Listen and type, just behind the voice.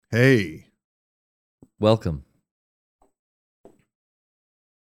Hey. Welcome.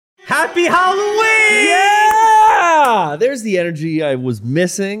 Happy Halloween! Yeah! There's the energy I was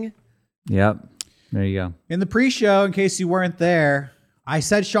missing. Yep. There you go. In the pre-show, in case you weren't there, I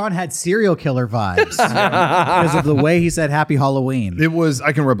said Sean had serial killer vibes because of the way he said Happy Halloween. It was,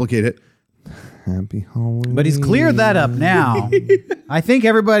 I can replicate it. Happy Halloween. But he's cleared that up now. I think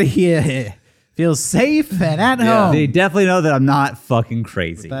everybody feels safe and at home. They definitely know that I'm not fucking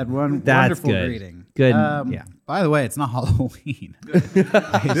crazy. That one That's wonderful good. greeting. Good. Yeah. By the way, it's not Halloween.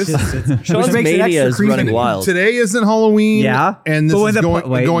 Sean's mania is running wild. Today isn't Halloween. Yeah. And this But is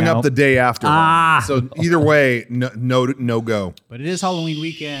going no. up the day after. Ah. So either way, no go. But it is Halloween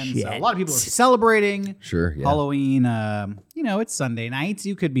weekend. So a lot of people are celebrating Sure, yeah. Halloween. It's Sunday nights.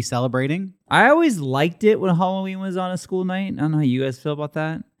 You could be celebrating. I always liked it when Halloween was on a school night. I don't know how you guys feel about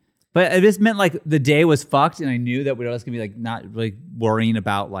that. But it just meant like the day was fucked, and I knew that we were just gonna be like not really worrying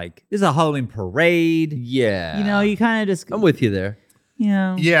about like this is a Halloween parade. Yeah. You know, you kind of just I'm with you there. you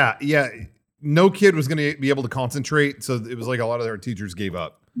know. Yeah. No kid was going to be able to concentrate. So it was like a lot of their teachers gave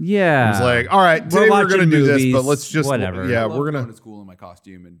up. Yeah. It was like, all right, today we're going to do this, but let's just, whatever. Yeah, I loved we're going going to. to school in my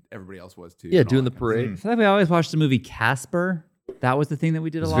costume, and everybody else was too. Yeah, and doing all the that kind of parade. I feel like we always watched the movie Casper. That was the thing that we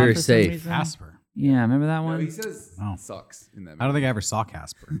did a It's lot. very for some safe. reason. Casper. Yeah, remember that stuff. No, one? he says sucks in that movie. I don't think I ever saw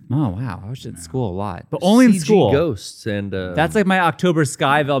Casper. Oh wow, I was at school a lot, but only in CG school. ghosts and That's like my October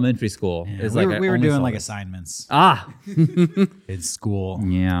Sky of elementary school. Is we like were I only doing saw like this. assignments Ah, in school.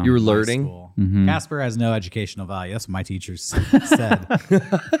 yeah. you were My learning. school. Mm-hmm. Casper has no educational value. That's what my teachers said.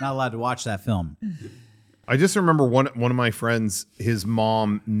 Not allowed to watch that film. I just remember one of my friends, his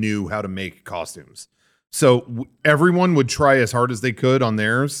mom knew how to make costumes. So everyone would try as hard as they could on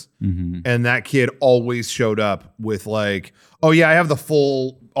theirs. And that kid always showed up with like, oh yeah, I have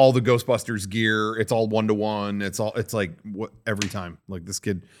all the Ghostbusters gear. It's all 1-to-1. It's like what every time. Like this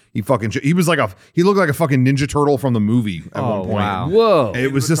kid, he looked like a fucking Ninja Turtle from the movie at one point. Wow. Whoa.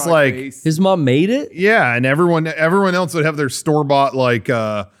 It was just Metallic like, face. His mom made it? yeah. And everyone else would have their store-bought like,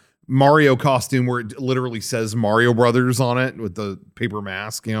 Mario costume where it literally says Mario Brothers on it with the paper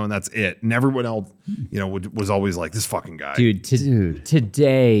mask, and that's it. And everyone else, was always like, this fucking guy. Dude,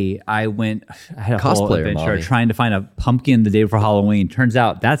 today I had a whole Cosplayer, adventure mommy. trying to find a pumpkin the day before Halloween. Turns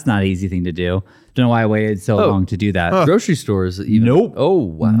out that's not an easy thing to do. Don't know why I waited so long to do that. Grocery stores. Even. Nope. Oh,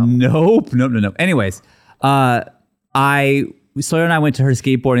 wow. Nope. Anyways, Sawyer and I went to her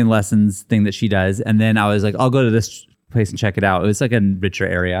skateboarding lessons thing that she does, and then I was like, I'll go to this place and check it out. It was like a richer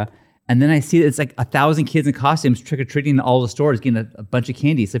area. And then I see it's like 1,000 kids in costumes trick-or-treating in all the stores, getting a bunch of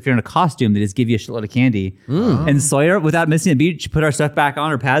candy. So if you're in a costume, they just give you a shitload of candy. And Sawyer, without missing a beat, she put our stuff back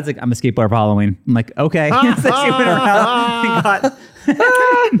on her pads. Like, I'm a skateboarder for Halloween. I'm like, okay. So she went around and got... Damn.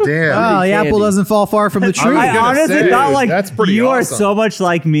 Oh, the apple doesn't fall far from the tree. I I honestly thought like that's pretty you are awesome. so much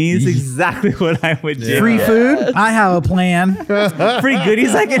like me. It's exactly what I would do. Free food? I have a plan. Free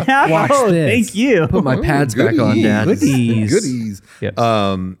goodies I can have. Watch Oh, this. thank you. Put my pads back on, Dad. Goodies. Yep.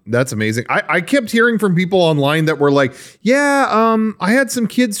 That's amazing. I kept hearing from people online that were like, yeah, I had some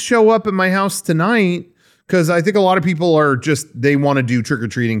kids show up at my house tonight. Because I think a lot of people are they want to do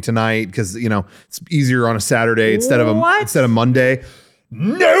trick-or-treating tonight because, it's easier on a Saturday instead of Monday.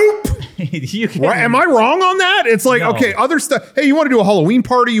 Nope. You can, Right? Am I wrong on that? It's like, No. okay, other stuff. Hey, you want to do a Halloween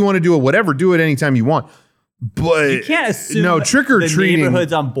party? You want to do a whatever? Do it anytime you want. But you can't assume no the trick-or-treating.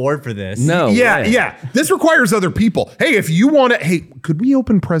 neighborhood's on board for this. No. Yeah, way. yeah. This requires other people. Hey, if you want to, could we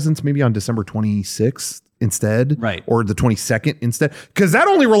open presents maybe on December 26th instead? Right. Or the 22nd instead? Because that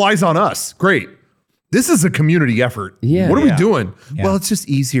only relies on us. Great. This is a community effort. Yeah. What are Yeah. we doing? Yeah. Well, it's just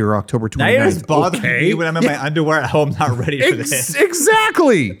easier October 29th. Now you're just bothering Okay. me when I'm in my underwear at home, not ready for this.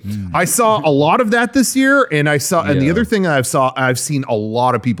 Exactly. I saw a lot of that this year, and and the other thing I've seen a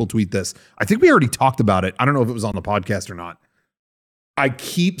lot of people tweet this. I think we already talked about it. I don't know if it was on the podcast or not. I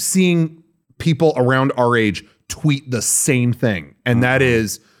keep seeing people around our age tweet the same thing, and that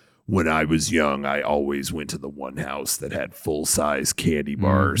is, when I was young, I always went to the one house that had full-size candy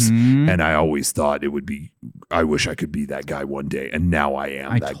bars, and I always thought I wish I could be that guy one day, and now I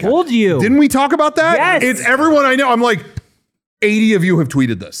am that guy. I told you. Didn't we talk about that? Yes. It's everyone I know. I'm like, 80 of you have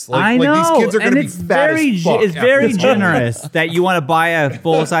tweeted this. I know. Like these kids are going to be it's fat very, as fuck. It's very generous that you want to buy a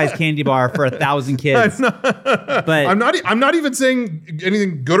full-size candy bar for 1,000 kids. But I'm not even saying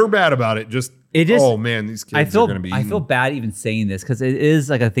anything good or bad about it. Oh man, these kids are going to be. I feel bad even saying this because it is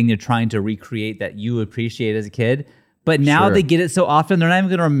like a thing you're trying to recreate that you appreciate as a kid. But now Sure. they get it so often, they're not even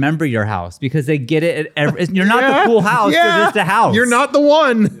going to remember your house because they get it at every. You're not the cool house. You're just a house. You're not the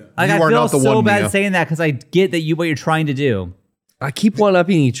one. Like, You I are feel not the so one. bad Mia. saying that because I get that what you're trying to do. I keep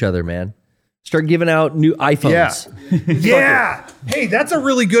one-upping each other, man. Start giving out new iPhones. Yeah. Hey, that's a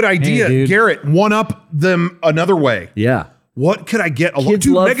really good idea, dude. Garrett. One up them another way. Yeah. What could I get? Kids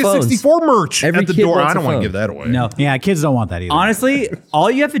love Mega64 merch Every at the kid door. wants I don't a want to phone. give that away. No. Yeah, kids don't want that either. Honestly, all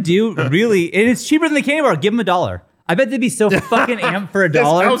you have to do really, and it's cheaper than the candy bar. Give them $1. I bet they'd be so fucking amped for This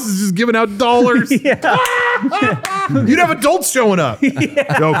 $1. house is just giving out dollars. You'd have adults showing up. Yo,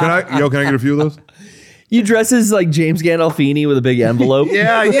 can I get a few of those? You dress as like James Gandolfini with a big envelope.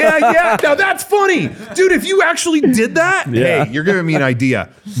 Yeah. Now that's funny. Dude, if you actually did that, hey, you're giving me an idea.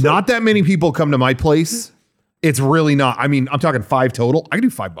 Not that many people come to my place. It's really not. I mean, I'm talking 5 total. I can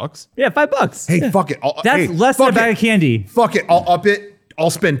do $5. Yeah, $5. Hey, fuck it. That's less than a bag of candy. Fuck it. I'll up it. I'll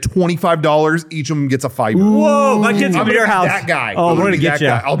spend $25. Each of them gets a $5. Whoa, my kids I'm come to your house. That guy. Oh, we're gonna get you.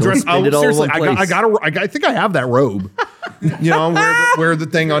 I'll dress. spend it all in Seriously, one place. I think I have that robe. You know, wear the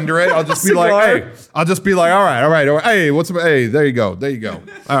thing under it. I'll just be like, hey. All right. Hey, hey, there you go.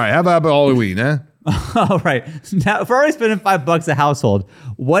 All right, how about Halloween, eh? All right. Now, if we're already spending $5 a household,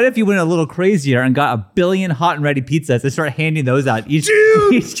 what if you went a little crazier and got 1 billion hot and ready pizzas and start handing those out? Dude, each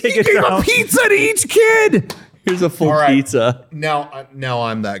kid you gets gave their a own. pizza to each kid. Here's a full All right. pizza. Now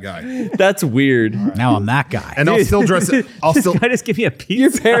I'm that guy, That's weird. Now I'm that guy. and I'll still dress it. I'll This still. guy just give me a pizza.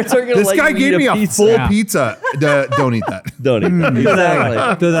 Your parents are gonna This let guy you gave eat me a pizza. full Yeah. pizza. Don't eat that. Don't eat that. Throw that away.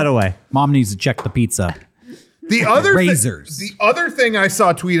 Exactly. Throw that away. Mom needs to check the pizza. The other Razors. the other thing I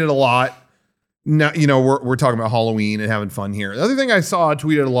saw tweeted a lot. Now, you know, we're talking about Halloween and having fun here. The other thing I saw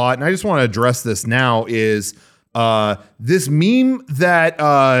tweeted a lot, and I just want to address this now, is this meme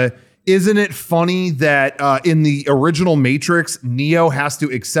that isn't it funny that in the original Matrix, Neo has to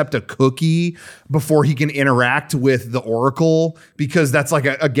accept a cookie before he can interact with the Oracle, because that's like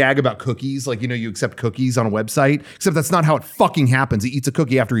a gag about cookies. Like, you know, you accept cookies on a website, except that's not how it fucking happens. He eats a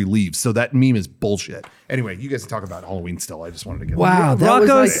cookie after he leaves. So that meme is bullshit. Anyway, you guys talk about Halloween still. I just wanted to get Wow, that Rocco's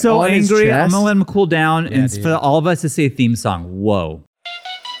was like so on his angry. I'm chest. gonna let him cool down, and dude. for all of us to say theme song. Whoa.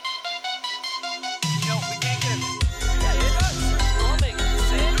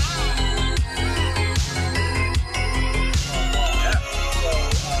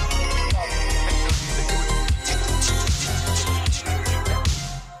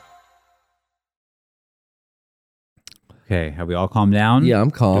 Okay, have we all calmed down? Yeah,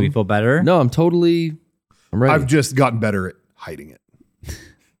 I'm calm. Do we feel better? No, I'm ready. I've just gotten better at hiding it.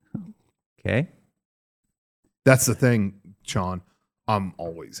 Okay. That's the thing, Sean. I'm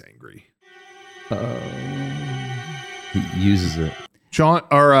always angry. He uses it. Sean,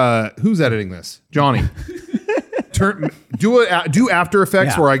 or who's editing this? Johnny. Do After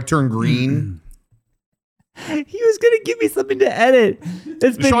Effects Yeah. where I turn green. He was gonna give me something to edit.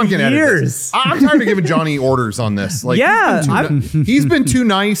 It's been Sean can edit years. this. I'm tired of giving Johnny orders on this. Like, Yeah, he's been too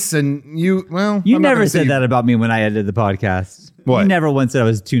nice, and you. Well, You I'm not never gonna say said that about me when I edited the podcast. What? You never once said I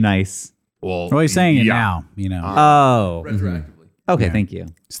was too nice. Well, Well, he's saying it yeah. now. You know, Oh. Retroactively. Okay, Yeah. thank you.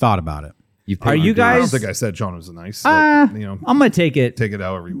 he's thought about it. Are you I don't guys? think I said Sean was nice. But, you know, I'm gonna take it take it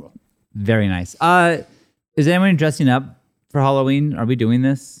however you will. very nice. Is anyone dressing up for Halloween? Are we doing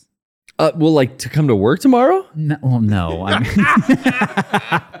this? Well, like to come to work tomorrow? No. Well, no. I mean,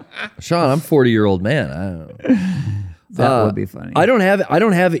 Sean, I'm a 40-year-old man. I don't know. that would be funny. I don't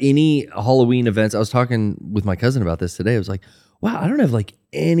have any Halloween events. I was talking with my cousin about this today. I was like, wow, I don't have like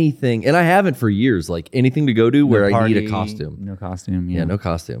anything, and I haven't for years, like anything to go to where I need a costume. No costume. Yeah, no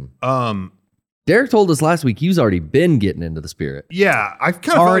costume. Um, Derek told us last week he's already been getting into the spirit. yeah, I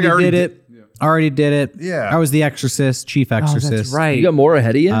kind of Already, feel like I did it. Already did it. Yeah. I was the exorcist, chief Oh, exorcist. that's right. You got more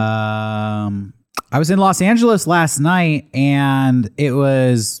ahead of you? I was in Los Angeles last night, and it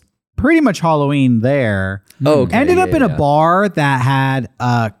was pretty much Halloween there. Okay, Ended up yeah, in yeah. a bar that had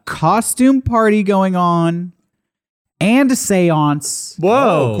a costume party going on, and a seance,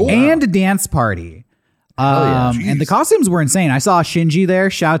 Whoa. cool. and a dance party. yeah. And the Jeez. costumes were insane. I saw Shinji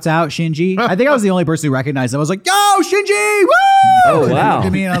there. Shouts out Shinji. I think I was the only person who recognized him. I was like, "Yo, Shinji!" Woo! Oh, And he wow. looked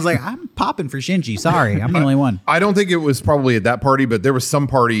at me and I was like, "I'm popping for Shinji. Sorry, I'm the only one." I don't think it was probably at that party, but there was some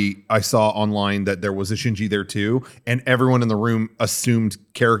party I saw online that there was a Shinji there too, and everyone in the room assumed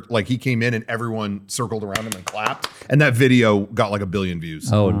character, like he came in and everyone circled around him and clapped, and that video got like 1 billion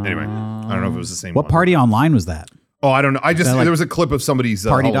views. Oh, anyway, I don't know if it was the same. What one. party online was that? Oh, I don't know. I just that like there was a clip of somebody's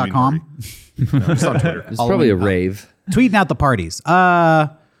Halloween Party.com? party. No, it's on Twitter. It's probably a rave. Tweeting out the parties.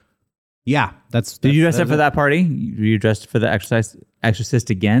 Yeah, that's. Did you dress up for that party? Were you dressed for the exorcist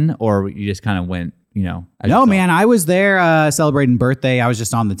again, or you just kind of went, you know? as No, yourself? man, I was there celebrating birthday. I was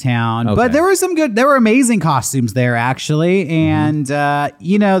just on the town, Okay. but there were amazing costumes there actually, and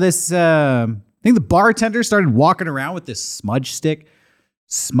you know this. I think the bartender started walking around with this smudge stick.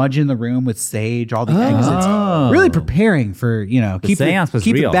 smudging the room with sage, all the exits, really preparing for, keep seance was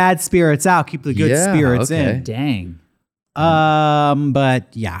keep the real. bad spirits out, keep the good spirits in. Dang. But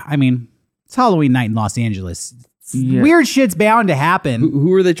yeah, I mean, it's Halloween night in Los Angeles. Weird shit's bound to happen.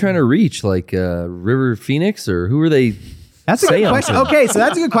 Who are they trying to reach? Like River Phoenix, or who are they? That's a good question. Okay, so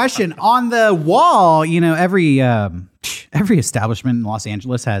that's a good question. On the wall, every establishment in Los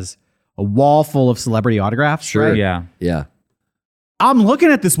Angeles has a wall full of celebrity autographs. Sure. Right? Yeah. I'm looking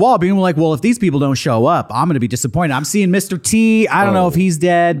at this wall being like, well, if these people don't show up, I'm going to be disappointed. I'm seeing Mr. T. I don't know if he's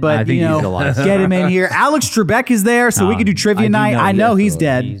dead, but, I think he's alive. get him in here. Alex Trebek is there, so we could do trivia night. I know he's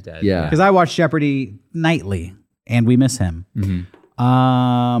dead. He's dead. Yeah. Because I watch Jeopardy nightly, and we miss him.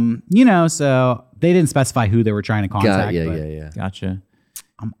 So they didn't specify who they were trying to contact. Yeah. Gotcha.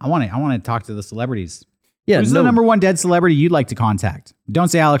 I want to talk to the celebrities. Yeah, Who's the number one dead celebrity you'd like to contact? Don't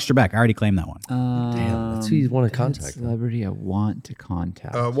say Alex Trebek. I already claimed that one. Damn, that's who you want to contact. Celebrity I want to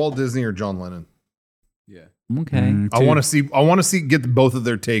contact. Walt Disney or John Lennon. Yeah. Okay. I want to see get both of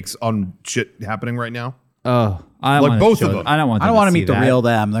their takes on shit happening right now. Oh, I Like wanna both show of them. I don't want. I don't want want to meet the real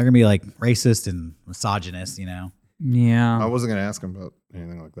them. They're gonna be like racist and misogynist. Yeah. I wasn't gonna ask him about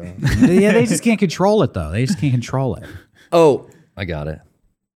anything like that. Yeah, they just can't control it though. They just can't control it. Oh, I got it.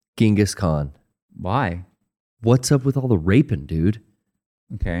 Genghis Khan. Why? What's up with all the raping, dude?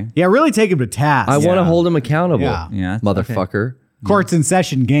 Okay. Yeah, really take him to task. I want to hold him accountable. Yeah. Motherfucker. Court's in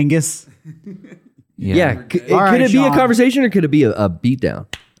session, Genghis. Yeah. All Could right, it be a Sean. conversation or could it be a beatdown?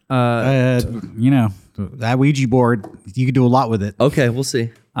 That Ouija board, you could do a lot with it. Okay, we'll see.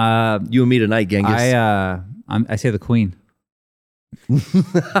 You and me tonight, Genghis. I say the Queen.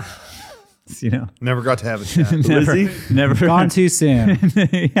 Never got to have a chat. Never Gone too soon.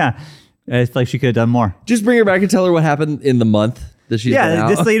 Yeah. It's like she could have done more. Just bring her back and tell her what happened in the month that she's been Yeah, out.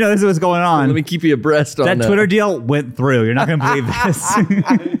 just so you know, this is what's going on. Let me keep you abreast on That Twitter deal went through. You're not going to believe this.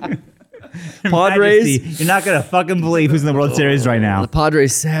 Your Padres? Majesty, you're not going to fucking believe who's in the World Series right now. The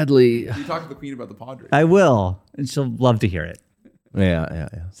Padres, sadly. You talk to the Queen about the Padres. I will, and she'll love to hear it. Yeah.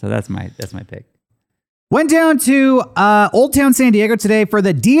 So that's my pick. Went down to Old Town San Diego today for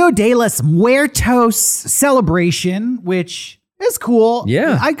the Dia de los Muertos celebration, which is cool.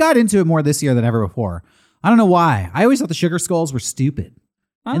 Yeah. I got into it more this year than ever before. I don't know why. I always thought the sugar skulls were stupid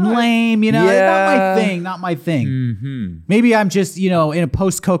and lame, Yeah. Not my thing. Mm-hmm. Maybe I'm just, in a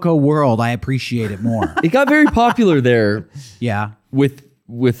post-Coco world, I appreciate it more. It got very popular there Yeah. with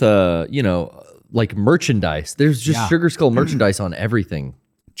like merchandise. There's just Sugar Skull merchandise on everything.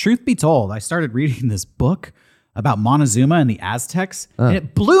 Truth be told, I started reading this book about Montezuma and the Aztecs, and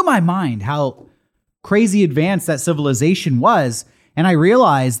it blew my mind how crazy advanced that civilization was. And I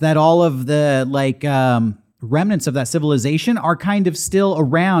realized that all of the remnants of that civilization are kind of still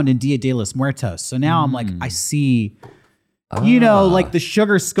around in Dia de los Muertos. So now I'm like, I see, the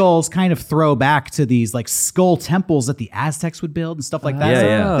sugar skulls kind of throw back to these like skull temples that the Aztecs would build and stuff like that. Yeah, So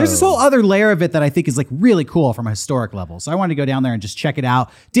yeah. there's this whole other layer of it that I think is like really cool from a historic level. So I wanted to go down there and just check it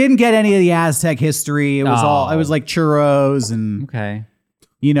out. Didn't get any of the Aztec history. It was like churros and Okay.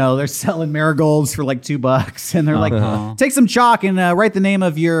 they're selling marigolds for like $2 and they're like, take some chalk and write the name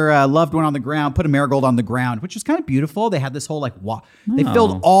of your loved one on the ground, put a marigold on the ground, which is kind of beautiful. They had this whole they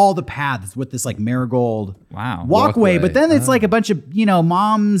filled all the paths with this like marigold walkway. But then it's like a bunch of,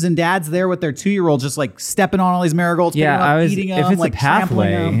 moms and dads there with their 2-year-olds just like stepping on all these marigolds, picking them up, eating them, if it's like a pathway,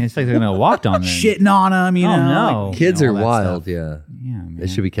 trampling them, it's like they're going to walk on them. shitting on them, no. Kids all are that wild, stuff. yeah. Yeah, man. They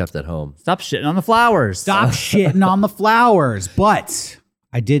should be kept at home. Stop shitting on the flowers. Stop shitting on the flowers. But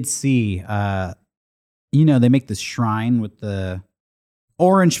I did see, they make this shrine with the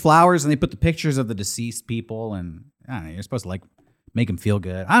orange flowers and they put the pictures of the deceased people. And I don't know, you're supposed to like make them feel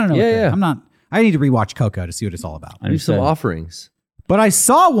good. I don't know. I need to rewatch Coco to see what it's all about. Do some offerings. But I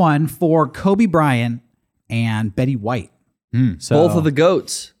saw one for Kobe Bryant and Betty White. So Both of the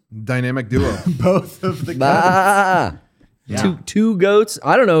goats. Dynamic duo. both of the Ah. Yeah. Two goats.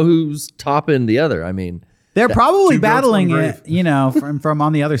 I don't know who's topping the other. I mean, They're probably two goats, battling one it, from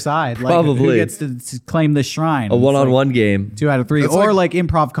on the other side. Like, who Probably. gets to claim this shrine? a It's one-on-one game. 2 out of 3, That's or like- like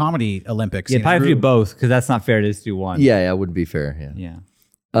improv comedy Olympics. Yeah, you know? probably do both because that's not fair to just do one. Yeah, it wouldn't be fair. Yeah.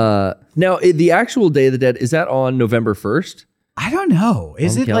 Yeah. Now, the actual Day of the Dead, is that on November 1st? I don't know.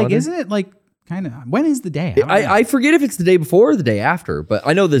 On the calendar? Isn't it like kind of, when is the day? don't know. I forget if it's the day before or the day after, but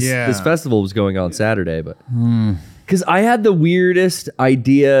I know this Yeah. festival was going on Saturday. But because I had the weirdest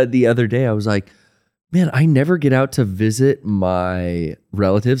idea the other day, I was like, man, I never get out to visit my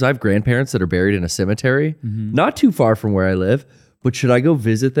relatives. I have grandparents that are buried in a cemetery, not too far from where I live. But should I go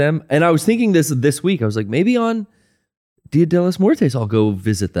visit them? And I was thinking this week. I was like, maybe on Dia de los Muertos. I'll go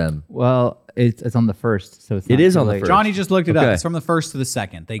visit them. Well, it's on the 1st, so It is too on the late. 1st. Johnny just looked it up. Okay. It's from the 1st to the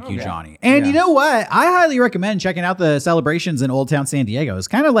 2nd. Thank you, Johnny. And you know what? I highly recommend checking out the celebrations in Old Town San Diego. It's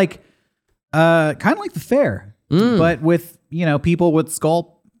kind of like the fair, but with people with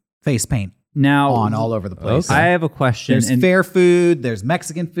skull face paint Now, on all over the place. I have a question. There's fair food. There's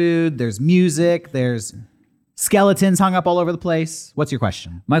Mexican food. There's music. There's skeletons hung up all over the place. What's your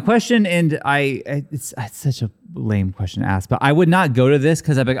question? My question, and it's such a lame question to ask, but I would not go to this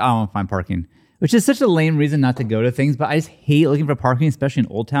because I'd be like, I won't find parking, which is such a lame reason not to go to things. But I just hate looking for parking, especially in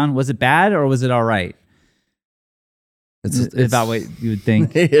Old Town. Was it bad or was it all right? It's about what you would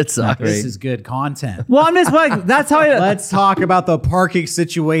think. It's Not great. This is good content. Well, I'm just like, that's how I. Let's talk about the parking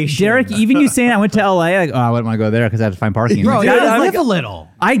situation. Derek, even you saying I went to LA, like, oh, I wouldn't want to go there because I had to find parking. Bro, Like, you gotta I'm live like- a little.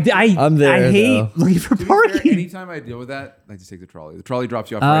 I'm there, I hate though. looking for To be fair, parking. anytime I deal with that, I just take the trolley. The trolley drops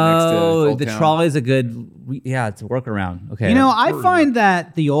you off right next to Old The Town. trolley is a good, it's a workaround. Okay. I find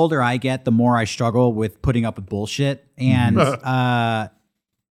that the older I get, the more I struggle with putting up with bullshit. And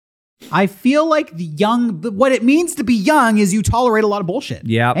I feel like what it means to be young is you tolerate a lot of bullshit.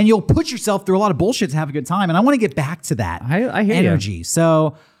 Yep. And you'll put yourself through a lot of bullshit to have a good time. And I want to get back to that I hear energy.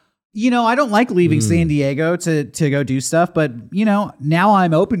 So, I don't like leaving San Diego to go do stuff, but now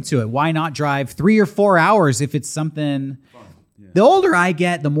I'm open to it. Why not drive 3 or 4 hours if it's something? The older I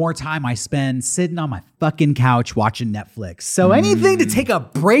get, the more time I spend sitting on my fucking couch watching Netflix. So anything to take a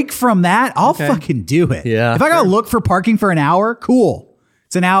break from that, I'll fucking do it. Yeah. If I gotta look for parking for an hour, cool.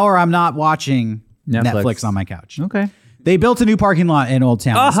 It's an hour I'm not watching Netflix on my couch. Okay. They built a new parking lot in Old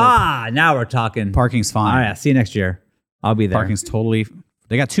Town. Aha! Now we're talking. So parking's fine. All right. See you next year. I'll be there. Parking's totally.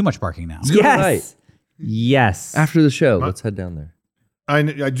 They got too much parking now. Yes. Right. Yes. After the show, let's head down there. I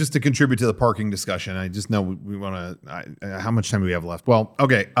just to contribute to the parking discussion. I just know we want to. How much time do we have left? Well,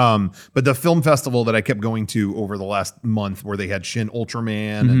 okay. But the film festival that I kept going to over the last month, where they had Shin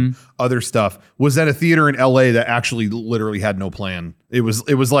Ultraman and other stuff, was at a theater in LA that actually literally had no plan. It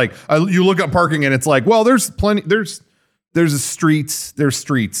was like you look up parking and it's like, well, there's plenty. There's streets. There's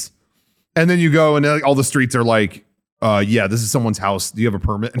streets, and then you go and all the streets are like. This is someone's house. Do you have a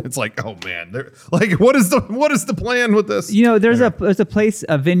permit? And it's like, oh man, they're like, what is the plan with this? There's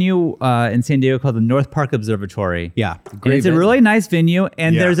a venue in San Diego called the North Park Observatory. Yeah. And it's a really nice venue,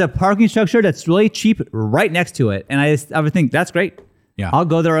 and Yeah. there's a parking structure that's really cheap right next to it. And I would think that's great. Yeah. I'll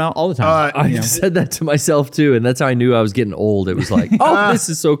go there all the time. I said that to myself too, and that's how I knew I was getting old. It was like, oh, this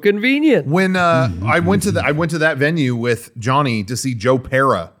is so convenient. When I went to that venue with Johnny to see Joe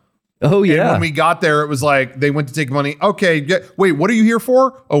Pera. Oh And yeah. when we got there, it was like they went to take money. Okay, wait, what are you here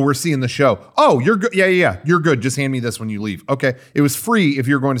for? Oh, we're seeing the show. Oh, you're good. Yeah, you're good. Just hand me this when you leave. Okay, it was free if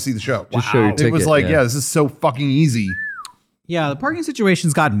you're going to see the show. Just show your It was ticket, like, yeah. this is so fucking easy. Yeah, the parking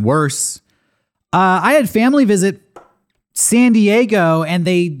situation's gotten worse. I had family visit San Diego and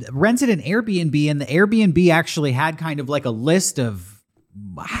they rented an Airbnb, and the Airbnb actually had kind of like a list of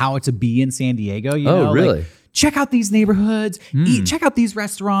how to be in San Diego. Oh, really? Like, check out these neighborhoods, check out these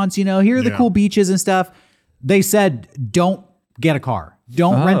restaurants, here are the Yeah. cool beaches and stuff. They said, don't get a car.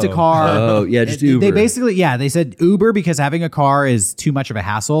 Don't rent a car. Oh, yeah, just Uber. They basically, they said Uber because having a car is too much of a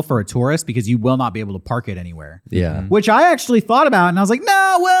hassle for a tourist because you will not be able to park it anywhere. Yeah. Which I actually thought about, and I was like,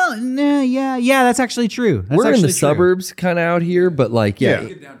 yeah, that's actually true. That's We're in actually the true. suburbs kind of out here, but like, yeah,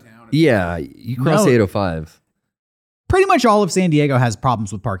 Get downtown. you cross No. 805. Pretty much all of San Diego has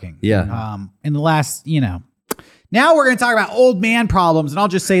problems with parking. Yeah. In the last, Now we're going to talk about old man problems, and I'll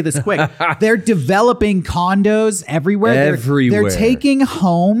just say this quick. They're developing condos everywhere. Everywhere. They're taking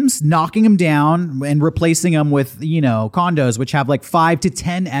homes, knocking them down, and replacing them with, condos, which have like 5 to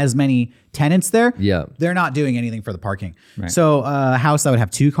 10 as many tenants there. Yeah. They're not doing anything for the parking. So a house that would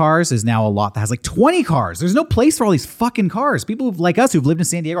have 2 cars is now a lot that has like 20 cars. There's no place for all these fucking cars. People like us who've lived in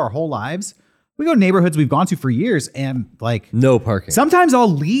San Diego our whole lives, we go to neighborhoods we've gone to for years, and like No parking. sometimes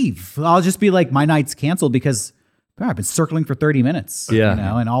I'll leave. I'll just be like, my night's canceled because I've been circling for 30 minutes. Yeah.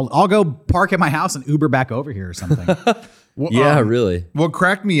 And I'll go park at my house and Uber back over here or something. Yeah, really. What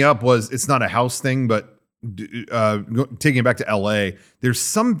cracked me up was it's not a house thing, but taking it back to LA, there's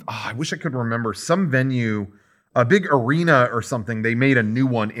some, I wish I could remember, some venue, a big arena or something. They made a new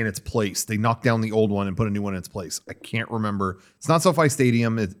one in its place. They knocked down the old one and put a new one in its place. I can't remember. It's not SoFi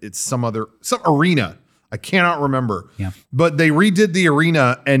Stadium. It's some arena. I cannot remember. Yeah. But they redid the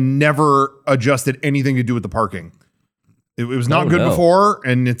arena and never adjusted anything to do with the parking. It was not good before,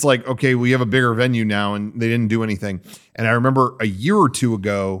 and it's like, okay, we have a bigger venue now, and they didn't do anything. And I remember a year or two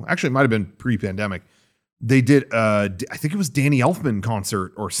ago, actually it might have been pre-pandemic, they did, I think it was Danny Elfman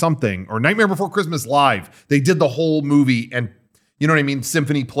concert or something, or Nightmare Before Christmas Live. They did the whole movie, and you know what I mean?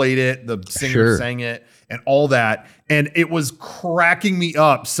 Symphony played it, the singer Sure. sang it, and all that. And it was cracking me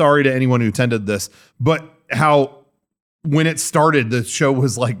up. Sorry to anyone who attended this, but how when it started, the show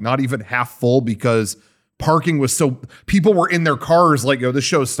was like not even half full because parking was so people were in their cars like, yo, this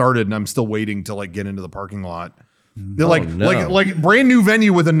show started and I'm still waiting to like get into the parking lot. They're like brand new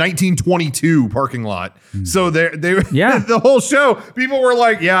venue with a 1922 parking lot. So they the whole show, people were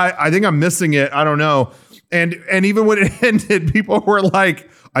like, yeah, I think I'm missing it. I don't know. And even when it ended, people were like,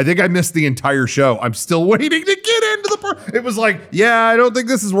 I think I missed the entire show. I'm still waiting to get into the park. It was like, yeah, I don't think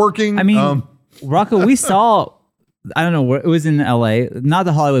this is working. I mean, Rocco, we saw, I don't know where it was in LA, not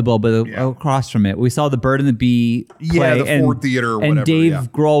the Hollywood Bowl, but across from it. We saw the Bird and the Bee play. The Ford Theater or whatever. And Dave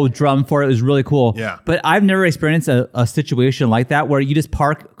Grohl drummed for it. It was really cool. Yeah. But I've never experienced a situation like that where you just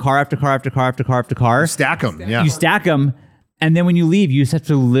park car after car after car after car after car. Stack them. Yeah. You stack them. And then when you leave, you just have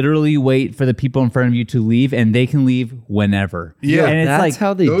to literally wait for the people in front of you to leave, and they can leave whenever. Yeah. And it's that's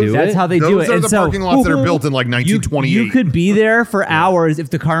how they do it. That's how they do it. Those are the parking lots that are built in like 1928. You could be there for hours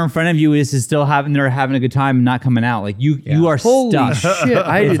if the car in front of you is still having a good time and not coming out. Like you are Holy stuck. shit!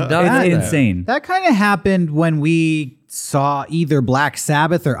 I did not. It's know that. insane. That kind of happened when we saw either Black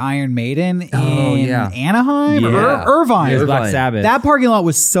Sabbath or Iron Maiden in Anaheim or Irvine. It was Black Irvine. Sabbath. That parking lot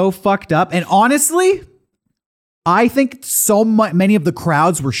was so fucked up. And honestly, I think so many of the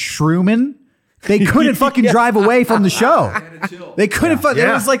crowds were shrooming. They couldn't fucking drive away from the show. They couldn't.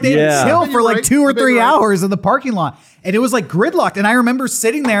 It was like they had to chill for like 2 or 3 hours in the parking lot. And it was like gridlocked. And I remember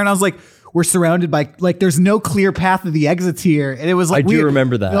sitting there and I was like, we're surrounded by, like, there's no clear path of the exits here. And it was like, I do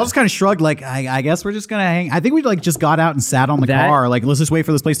remember that. I just kind of shrugged, like, I guess we're just going to hang. I think we like just got out and sat on the car. Like, let's just wait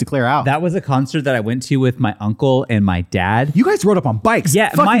for this place to clear out. That was a concert that I went to with my uncle and my dad. You guys rode up on bikes. Yeah,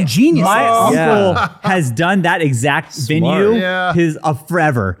 fucking genius. My uncle has done that exact venue his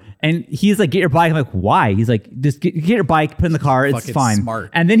forever. And he's like, get your bike. I'm like, why? He's like, just get your bike, put in the car. It's Fucking fine. smart.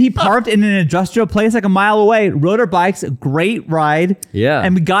 And then he parked in an industrial place like a mile away, rode our bikes, great ride. Yeah.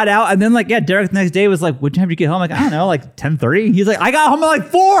 And we got out. And then Derek the next day was like, what time did you get home? Like, I don't know, like 10:30. He's like, I got home at like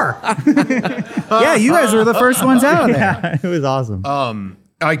 4. Yeah, you guys were the first ones out of there. Yeah, it was awesome.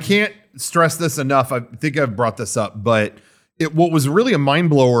 I can't stress this enough. I think I've brought this up, but what was really a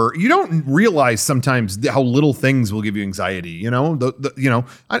mind blower, you don't realize sometimes how little things will give you anxiety. You know,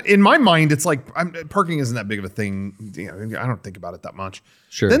 in my mind, it's like parking isn't that big of a thing. You know, I don't think about it that much.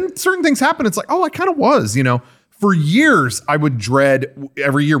 Sure. Then certain things happen. It's like, oh, I kind of was, you know, for years, I would dread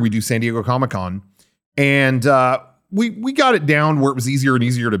every year we do San Diego Comic-Con, and we got it down where it was easier and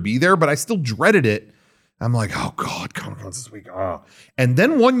easier to be there, but I still dreaded it. I'm like, oh God, Comic-Con's this week. Oh. And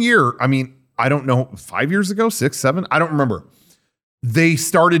then one year, I mean, I don't know, 5 years ago, 6, 7, I don't remember. They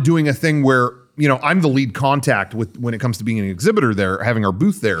started doing a thing where, you know, I'm the lead contact when it comes to being an exhibitor there, having our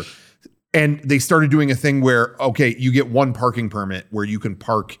booth there. And they started doing a thing where, okay, you get one parking permit where you can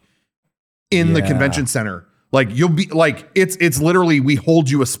park in the convention center. Like you'll be like, it's literally, we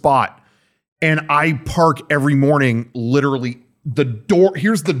hold you a spot, and I park every morning, literally the door.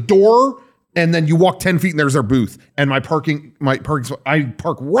 Here's the door. And then you walk 10 feet and there's our booth, and I park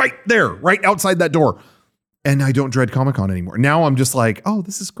right there, right outside that door. And I don't dread Comic-Con anymore. Now I'm just like, oh,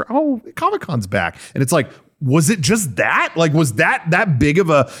 this is great. Oh, Comic-Con's back. And it's like, was it just that? Like, was that big of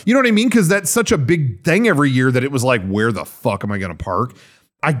a, you know what I mean? Because that's such a big thing every year that it was like, where the fuck am I going to park?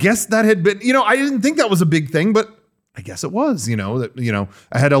 I guess that had been, you know, I didn't think that was a big thing, but I guess it was, you know, that, you know,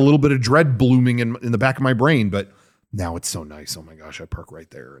 I had a little bit of dread blooming in the back of my brain, but now it's so nice. Oh my gosh, I park right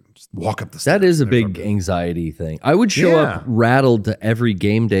there and just walk up the stairs. That is a big anxiety thing. I would show up rattled to every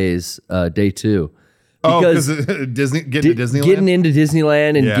game day's day 2. Because Disney getting to Disneyland? Getting into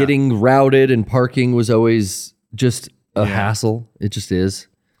Disneyland and getting routed and parking was always just a hassle. It just is.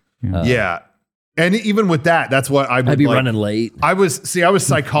 Yeah. And even with that, that's what I'd be running late. I was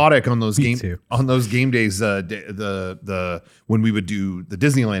psychotic on those game days. The when we would do the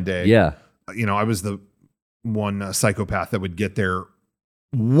Disneyland day. Yeah. You know, I was the one psychopath that would get there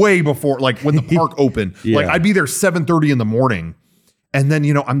way before, like when the park opened. Like I'd be there 7:30 in the morning, and then,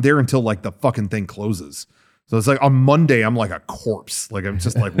 you know, I'm there until like the fucking thing closes. So it's like on Monday, I'm like a corpse. Like I'm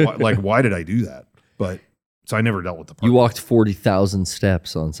just like, what? Like, why did I do that? But so I never dealt with the park. You walked 40,000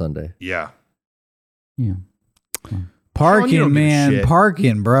 steps on Sunday. Yeah. Parking, man.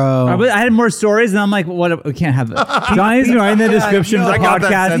 Parking, bro. I had more stories, and I'm like, what? We can't have that. Johnny's going to write in the description of the I got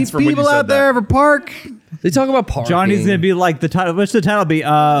that podcast. sense These from when you people said out there that. ever park. They talk about parking. Johnny's going to be like, the title. What's the title be?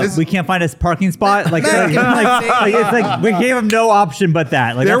 We can't find a parking spot. Like, it's like we gave him no option but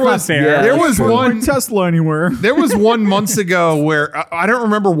that. Like, that's not fair. yeah. There was one Tesla anywhere. There was one months ago where I don't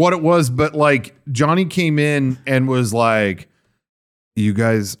remember what it was, but like Johnny came in and was like, "You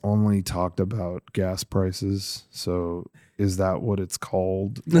guys only talked about gas prices, so is that what it's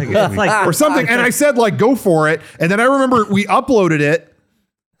called? It's like Or something. And I said, like, go for it. And then I remember we uploaded it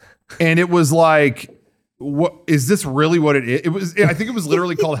and it was like, what is this really what it is? It was, I think it was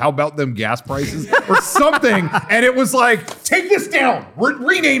literally called How About Them Gas Prices or something. And it was like, take this down,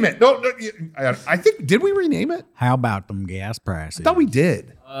 rename it. No, I think, did we rename it? How about them gas prices? I thought we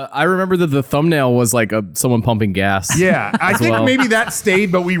did. I remember that the thumbnail was like someone pumping gas. Yeah, I think well. maybe that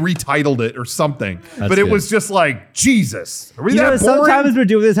stayed, but we retitled it or something. But it good. was just like, Jesus. Are we You know, that boring? sometimes we're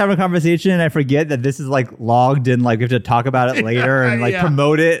doing this, having a conversation, and I forget that this is like logged and like we have to talk about it later and like yeah.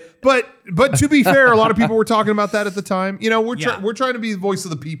 promote it. But to be fair, a lot of people were talking about that at the time. You know, we're trying to be the voice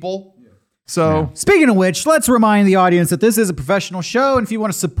of the people. So Speaking of which, let's remind the audience that this is a professional show. And if you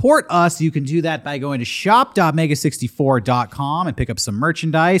want to support us, you can do that by going to shop.mega64.com and pick up some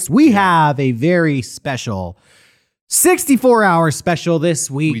merchandise. We have a very special 64-hour special this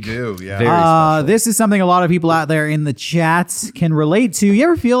week. we do, yeah. Very special. This is something a lot of people out there in the chats can relate to. You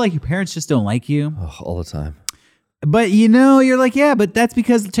ever feel like your parents just don't like you? Oh, all the time. But you know, you're like, yeah, but that's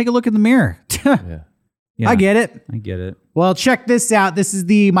because take a look in the mirror. Yeah, I get it. I get it. Well, check this out. This is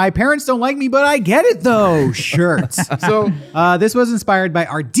the My Parents Don't Like Me, But I Get It Though shirt. So This was inspired by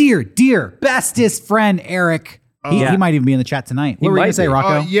our dear bestest friend, Eric. He might even be in the chat tonight. What were you going to say,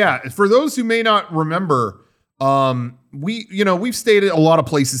 Rocco? yeah, for those who may not remember, we've stayed at a lot of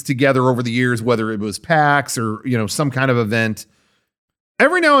places together over the years, whether it was PAX or, some kind of event.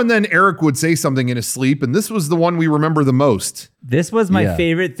 Every now and then Eric would say something in his sleep, and this was the one we remember the most. This was my Yeah.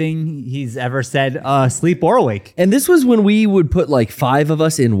 favorite thing he's ever said, sleep or awake. And this was when we would put like 5 of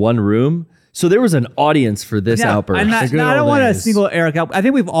us in one room. So there was an audience for this outburst. I'm not, The good I don't old want to days. single Eric out. I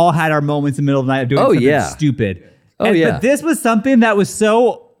think we've all had our moments in the middle of the night of doing something stupid. Yeah. But this was something that was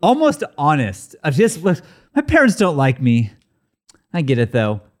so almost honest. My parents don't like me. I get it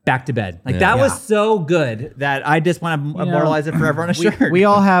though. Back to bed. That was so good that I just want to immortalize it forever on a shirt. We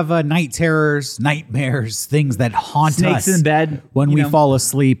all have night terrors, nightmares, things that haunt Snakes us in bed when we fall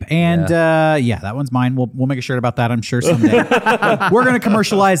asleep. And that one's mine. We'll make a shirt about that, I'm sure, someday. We're going to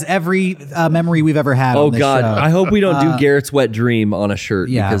commercialize every memory we've ever had. Oh on this God! show. I hope we don't do Garrett's wet dream on a shirt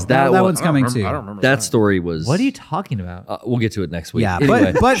because that one's coming too. I don't remember that story was. What are you talking about? We'll get to it next week. Yeah,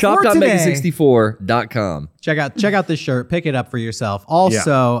 anyway, but for today- shop.mega64.com. Check out this shirt. Pick it up for yourself.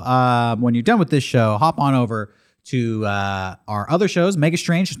 Also, when you're done with this show, hop on over to our other shows. Mega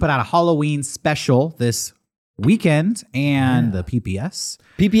Strange just put out a Halloween special this weekend, and the PPS.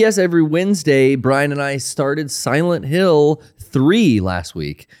 PPS every Wednesday. Brian and I started Silent Hill 3 last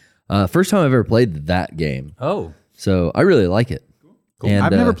week. First time I've ever played that game. Oh. So I really like it. And,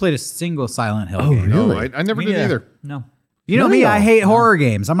 I've never played a single Silent Hill game. No, I never did either. No. You know me, I hate horror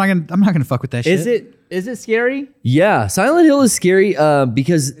games. I'm not gonna fuck with that shit. Is it scary? Yeah, Silent Hill is scary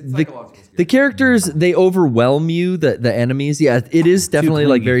because the characters, they overwhelm you, the enemies. Yeah, it is definitely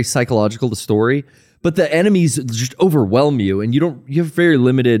like very psychological, the story. But the enemies just overwhelm you, and you have very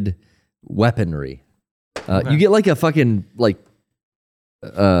limited weaponry. You get like a fucking like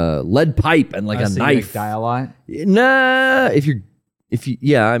lead pipe and like a So you, knife. die a lot? Nah, if you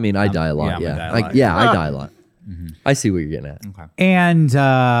I mean I die a lot. yeah, Yeah, I die a lot. I die a lot. I see what you're getting at. Okay. And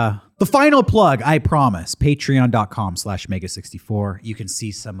the final plug, I promise, patreon.com/mega64. You can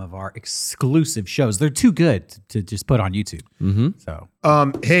see some of our exclusive shows. They're too good to just put on YouTube. So,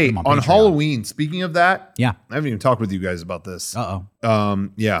 Hey, on on Patreon. Halloween, speaking of that, yeah. I haven't even talked with you guys about this. Uh-oh. Yeah,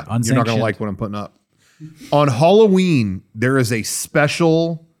 you're not Unsanctioned. going to like what I'm putting up. On Halloween, there is a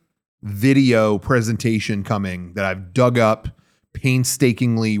special video presentation coming that I've dug up,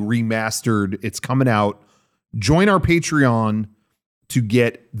 painstakingly remastered. It's coming out. Join our Patreon to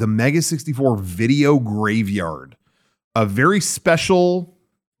get the Mega64 Video Graveyard, a very special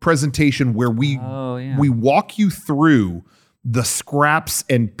presentation where we walk you through the scraps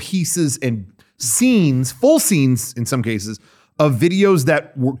and pieces and scenes, full scenes in some cases, of videos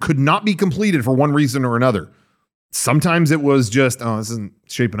that could not be completed for one reason or another. Sometimes it was just, this isn't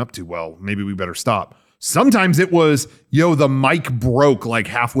shaping up too well. Maybe we better stop. Sometimes it was, the mic broke like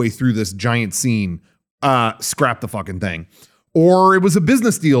halfway through this giant scene. Scrap the fucking thing. Or it was a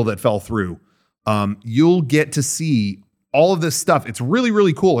business deal that fell through. You'll get to see all of this stuff. It's really,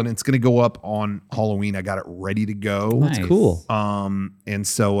 really cool. And it's going to go up on Halloween. I got it ready to go. Nice. That's cool. And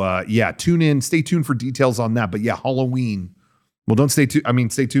so, tune in, stay tuned for details on that. But Halloween. Well, don't stay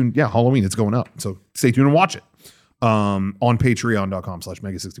tuned. Stay tuned. Yeah, Halloween, it's going up. So stay tuned and watch it on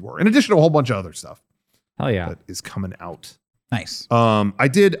patreon.com/mega64. In addition to a whole bunch of other stuff Hell yeah. that is coming out. Nice. I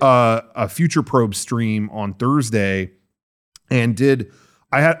did a Future Probe stream on Thursday and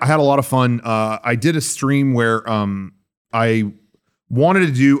I had a lot of fun. I did a stream where I wanted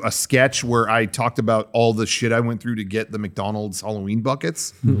to do a sketch where I talked about all the shit I went through to get the McDonald's Halloween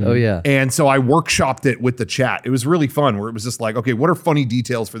buckets. Oh yeah. And so I workshopped it with the chat. It was really fun where it was just like, okay, what are funny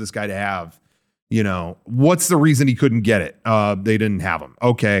details for this guy to have? You know, what's the reason he couldn't get it? They didn't have him.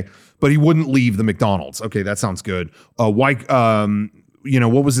 Okay. But he wouldn't leave the McDonald's. Okay. That sounds good. Why, you know,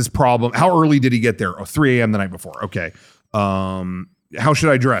 what was his problem? How early did he get there? 3 a.m. the night before. Okay. How should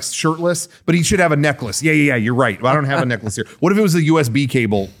I dress? Shirtless, but he should have a necklace. Yeah. You're right. Well, I don't have a necklace here. What if it was a USB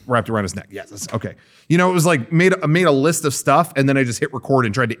cable wrapped around his neck? Yes. That's, okay. You know, it was like made a list of stuff, and then I just hit record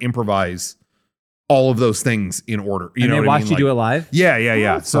and tried to improvise all of those things in order. You And know, they what I watched mean? you do Like, it live?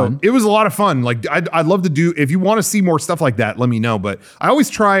 Yeah. that's So fun. it was a lot of fun. Like I'd love to do. If you want to see more stuff like that, let me know. But I always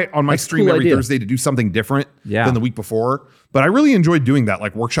try on my That's a stream cool every idea. Thursday to do something different Yeah. than the week before. But I really enjoyed doing that,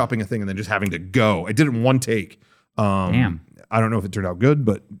 like workshopping a thing and then just having to go. I did it in one take. Damn. I don't know if it turned out good,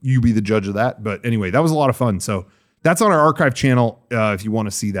 but you be the judge of that. But anyway, that was a lot of fun. So that's on our archive channel if you want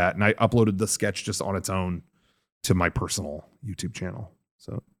to see that. And I uploaded the sketch just on its own to my personal YouTube channel.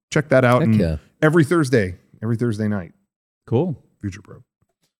 So check that out. Heck And yeah. every Thursday night, Cool. Future Pro.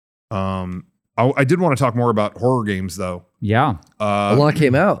 I did want to talk more about horror games though. Yeah. A lot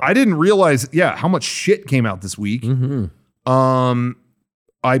came out. I didn't realize, how much shit came out this week. Mm-hmm.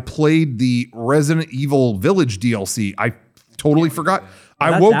 I played the Resident Evil Village DLC. I totally forgot.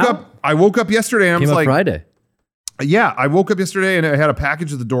 I that's woke up yesterday and I Came was out like, Friday. yeah, I woke up yesterday and I had a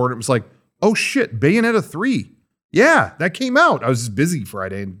package at the door and it was like, oh shit, Bayonetta 3. Yeah, that came out. I was just busy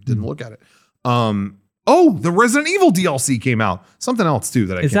Friday and didn't look at it. The Resident Evil DLC came out. Something else too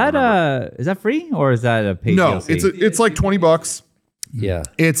that I Is can't that remember. is that free or is that a paid No, DLC? it's like $20. Yeah.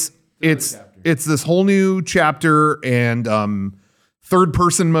 It's this whole new chapter and third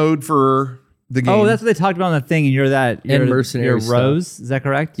person mode for the game. Oh, that's what they talked about on the thing, and you're mercenary you're stuff. Rose. Is that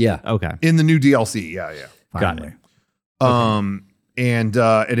correct? Yeah. Okay. in the new DLC. Yeah. Got it. And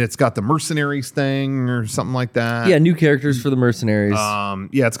it's got the mercenaries thing or something like that. Yeah. New characters for the mercenaries.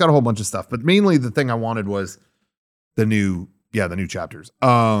 It's got a whole bunch of stuff, but mainly the thing I wanted was the new chapters.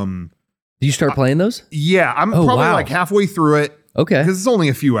 Do you start playing those? Yeah, I'm Oh, probably wow. like halfway through it. Okay. Because it's only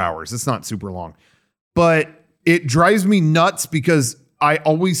a few hours. It's not super long. But it drives me nuts because I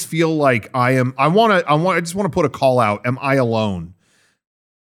always feel like I just want to put a call out. Am I alone?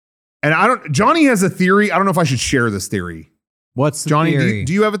 And Johnny has a theory. I don't know if I should share this theory. What's the Johnny, theory?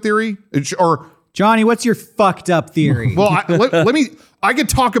 do you have a theory? Or Johnny, what's your fucked up theory? well, let me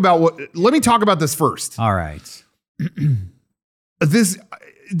talk about this first. All right.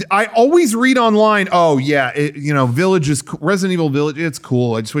 I always read online, oh yeah, Resident Evil Village, it's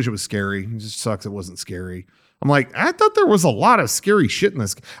cool. I just wish it was scary. It just sucks it wasn't scary. I'm like, I thought there was a lot of scary shit in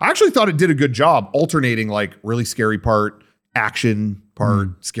this. I actually thought it did a good job alternating like really scary part, action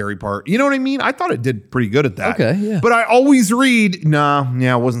part, scary part. You know what I mean? I thought it did pretty good at that. Okay, yeah. But I always read,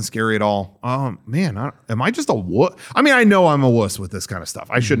 it wasn't scary at all. Man, am I just a wuss? I mean, I know I'm a wuss with this kind of stuff.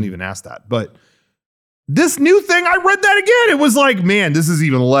 I shouldn't even ask that. But this new thing, I read that again. It was like, man, this is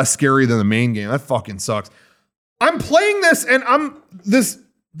even less scary than the main game. That fucking sucks. I'm playing this and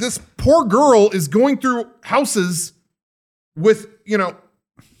this poor girl is going through houses with,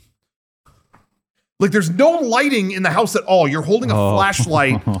 like there's no lighting in the house at all. You're holding a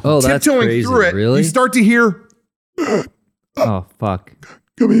flashlight, Oh, that's tiptoeing crazy. through it. Really? You start to hear, Oh fuck.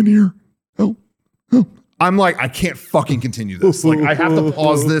 come in here. Help. I'm like, I can't fucking continue this. Like, I have to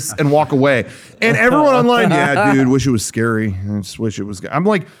pause this and walk away. And everyone online, yeah, dude, wish it was scary. I just wish it was. I'm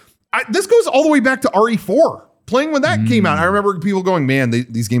like, this goes all the way back to RE4. Playing when that came out, I remember people going, man,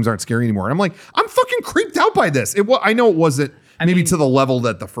 these games aren't scary anymore. And I'm like, I'm fucking creeped out by this. I know it wasn't maybe to the level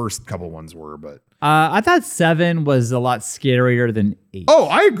that the first couple ones were, but. I thought 7 was a lot scarier than 8. Oh,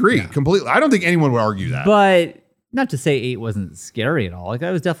 I agree completely. I don't think anyone would argue that. But not to say 8 wasn't scary at all. Like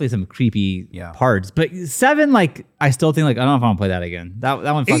that was definitely some creepy parts. But 7, like I still think like I don't know if I want to play that again. That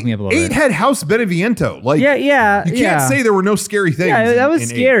one fucked me up a little 8 bit. had House Beneviento. Like Yeah. you can't say there were no scary things. Yeah, that was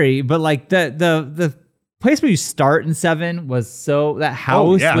in 8. scary. But like the place where you start in 7 was that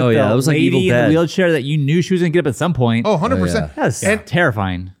house yeah. with Oh, yeah, the it was like lady Evil in Dead. the wheelchair that you knew she was gonna get up at some point. Oh, 100%. Oh, yeah. That was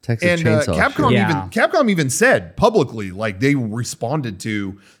terrifying. Texas And Chainsaw. Capcom shit. Capcom even said publicly, like they responded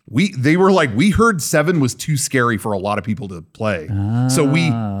to they were like, we heard 7 was too scary for a lot of people to play, so we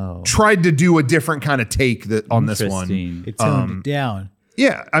tried to do a different kind of take on this one. Interesting. It toned it down.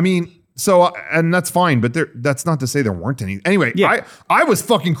 Yeah, I mean, so and that's fine, but that's not to say there weren't any. Anyway, Yeah. I was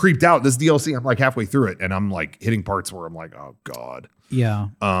fucking creeped out. This DLC, I'm like halfway through it, and I'm like hitting parts where I'm like, oh god. Yeah.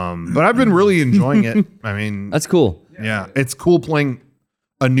 But I've been really enjoying it. I mean, That's cool. yeah, it's cool playing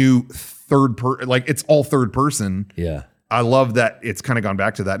a new like it's all third person. Yeah. I love that it's kind of gone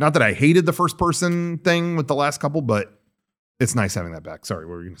back to that. Not that I hated the first person thing with the last couple, but it's nice having that back. Sorry,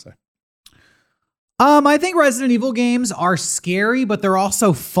 what were you gonna say? I think Resident Evil games are scary, but they're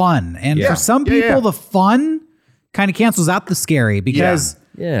also fun. And Yeah. for some Yeah, people, yeah. the fun kind of cancels out the scary because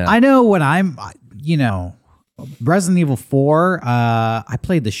Yeah. I know when Resident Evil 4, I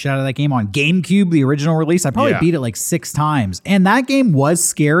played the shit out of that game on GameCube, the original release. I probably Yeah. beat it like 6 times. And that game was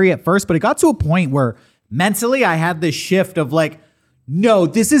scary at first, but it got to a point where mentally I had this shift of like, no,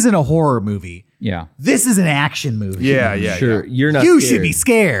 this isn't a horror movie. Yeah. This is an action movie. Yeah, yeah, Sure, yeah. you're not. You scared. should be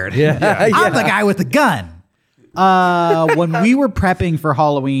scared. Yeah. I'm the guy with the gun. When we were prepping for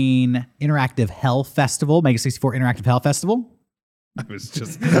Halloween Interactive Hell Festival, Mega64 Interactive Hell Festival, I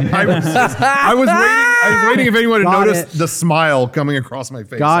was waiting if anyone had Got noticed it. the smile coming across my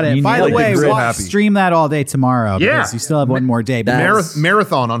face. got it. You By the nailed it. way, So we'll happy. stream that all day tomorrow Yeah. because you still have one more day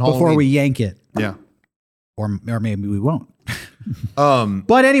Marathon on Halloween. before we yank it, Yeah. or maybe we won't. Um.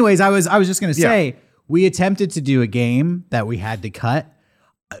 But anyways, I was just gonna say we attempted to do a game that we had to cut.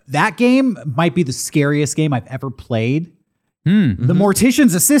 That game might be the scariest game I've ever played. The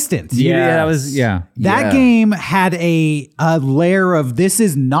Mortician's Assistant. Yeah, that was That Yeah. game had a layer of this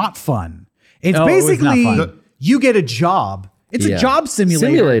is not fun. It's Oh, it was basically not fun. you get a job. It's Yeah. a job simulator.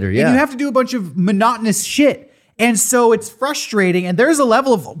 Simulator, yeah. And you have to do a bunch of monotonous shit. And so it's frustrating. And there's a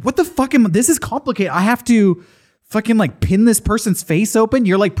level of what the fuck this is complicated. I have to fucking like pin this person's face open.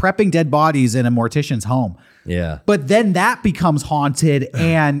 You're like prepping dead bodies in a mortician's home. Yeah. But then that becomes haunted,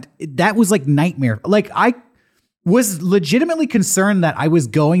 and that was like nightmare. Like I was legitimately concerned that I was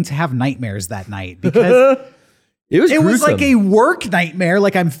going to have nightmares that night because It was it was gruesome. like a work nightmare.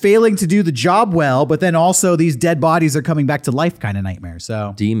 Like I'm failing to do the job well, but then also these dead bodies are coming back to life kind of nightmare.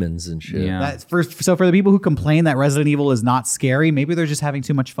 So demons and shit. Yeah. that's for the people who complain that Resident Evil is not scary, maybe they're just having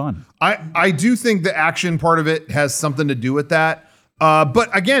too much fun. I do think the action part of it has something to do with that. But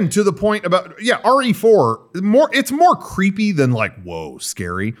again, to the point about RE4, it's more creepy than like whoa,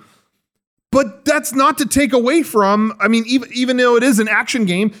 scary. But that's not to take away from, I mean, even though it is an action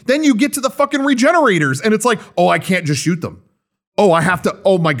game, then you get to the fucking regenerators and it's like, oh, I can't just shoot them. Oh, I have to,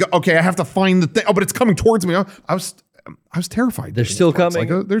 oh my God. Okay, I have to find the thing. Oh, but it's coming towards me. I was terrified. They're still coming.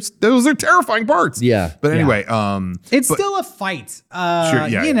 Like, those are terrifying parts. Yeah. But anyway, It's still a fight. Sure,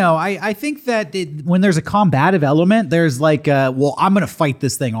 yeah, you know, I think that when there's a combative element, there's like, well, I'm going to fight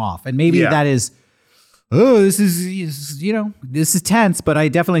this thing off. And maybe Yeah. that is, this is tense, but I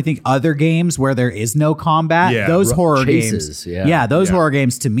definitely think other games where there is no combat, Yeah. those horror Chases, games, yeah. those horror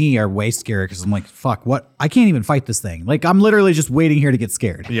games to me are way scarier because I'm like, fuck, what? I can't even fight this thing. Like, I'm literally just waiting here to get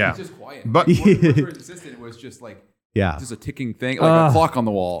scared. yeah. It's just quiet. But Mortician's Assistant was just like Yeah. just a ticking thing, like a clock on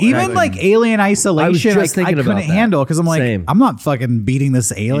the wall. Even And like Alien Isolation, just I thinking couldn't about that. handle because I'm like, Same. I'm not fucking beating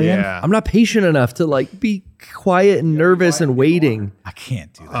this alien. yeah. I'm not patient enough to like be quiet and nervous and waiting. I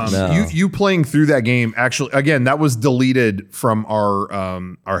can't do that. No. You playing through that game, actually, again, that was deleted from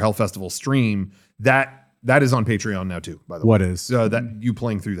our Hell Festival stream. That is on Patreon now too, by the way. What is? That you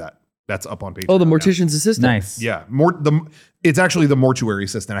playing through that's up on Patreon. Oh, the now. Mortician's Assistant. nice. Yeah, it's actually the Mortuary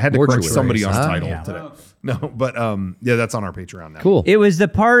Assistant. I had to correct Mortuary, somebody on the ah, title yeah. today. No, but that's on our Patreon now. Cool. It was the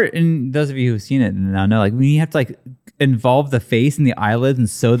part, and those of you who've seen it now know, like when you have to like involve the face and the eyelids and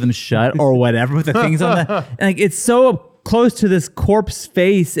sew them shut or whatever with the things on the, and like it's so close to this corpse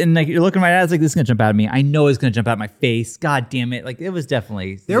face, and like you're looking right at it, it's like this is gonna jump out at me. I know it's gonna jump out my face. God damn it! Like it was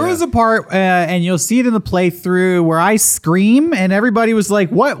definitely There was a part, and you'll see it in the playthrough, where I scream, and everybody was like,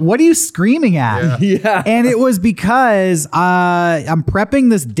 "What? What are you screaming at?" Yeah. And it was because I'm prepping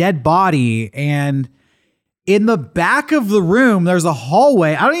this dead body, and in the back of the room, there's a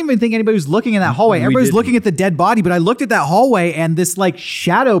hallway. I don't even think anybody was looking in that hallway. Everybody's didn't. looking at the dead body, but I looked at that hallway, and this like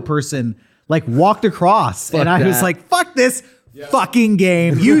shadow person like walked across, and I was that. like, "Fuck this fucking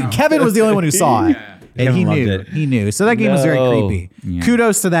game!" Kevin was the only one who saw it. And Kevin he loved knew. it. He knew. So that game was very No. creepy.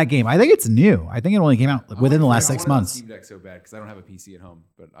 Kudos to that game. I think it's new. I think it only came out within the last 6 months. Steam Deck so bad because I don't have a PC at home,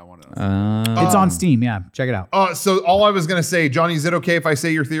 but I want it. It's on Steam. Yeah, check it out. So all I was gonna say, Johnny, is it okay if I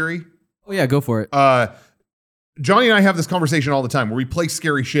say your theory? Oh yeah, go for it. Johnny and I have this conversation all the time where we play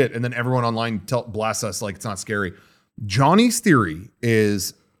scary shit and then everyone online blasts us like it's not scary. Johnny's theory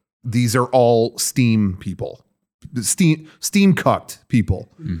is these are all Steam people. Steam cucked people.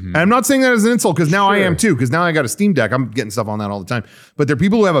 And I'm not saying that as an insult because now I am too, because now I got a Steam Deck. I'm getting stuff on that all the time. But there are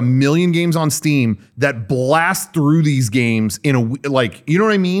people who have 1 million games on Steam that blast through these games in a, like, you know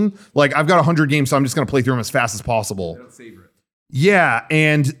what I mean? Like I've got 100 games, so I'm just going to play through them as fast as possible. Don't savor it. Yeah.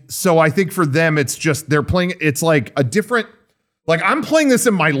 And so I think for them, it's just, they're playing, it's like a different, like I'm playing this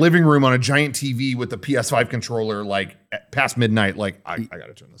in my living room on a giant TV with the PS5 controller, like past midnight. Like I got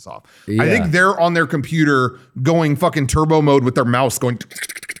to turn this off. I think they're on their computer going fucking turbo mode with their mouse going.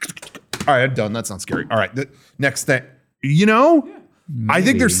 All right, I'm done. That's not scary. All right. The next thing. You know? I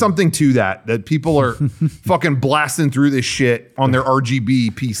think there's something to that people are fucking blasting through this shit on their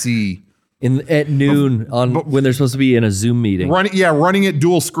RGB PC. At noon when they're supposed to be in a Zoom meeting. Running it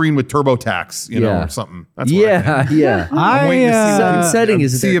dual screen with TurboTax, or something. That's what I think. Yeah. I'm waiting to see what setting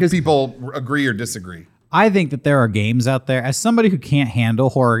is see there, if people agree or disagree. I think that there are games out there. As somebody who can't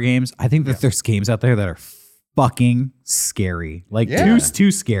handle horror games, I think that there's games out there that are fucking scary, like too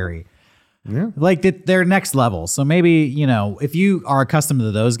scary. Yeah, like they're next level. So maybe if you are accustomed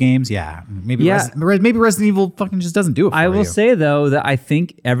to those games, maybe Resident Evil fucking just doesn't do it. I will say though that I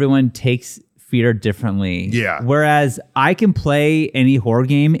think everyone takes fear differently. Yeah. Whereas I can play any horror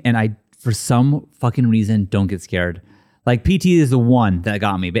game and I, for some fucking reason, don't get scared. Like PT is the one that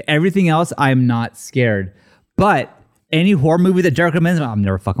got me, but everything else I'm not scared. But any horror movie that Derek recommends, I'm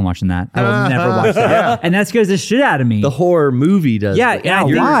never fucking watching that. I will never watch that. And that scares the shit out of me. The horror movie does. Yeah.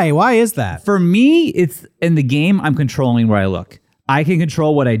 Why? Why is that? For me, it's in the game, I'm controlling where I look. I can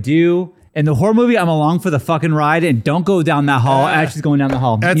control what I do. In the horror movie, I'm along for the fucking ride and don't go down that hall. Ashley's going down the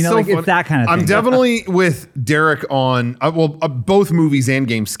hall. That's so it's that kind of thing. I'm definitely with Derek on, both movies and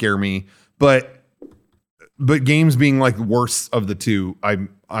games scare me, but games being like worst of the two, I'm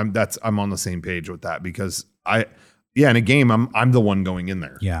on the same page with that because in a game, I'm the one going in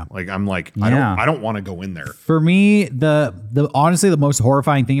there. Yeah. Like I don't want to go in there. For me, the honestly the most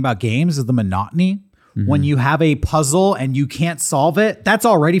horrifying thing about games is the monotony. Mm-hmm. When you have a puzzle and you can't solve it, that's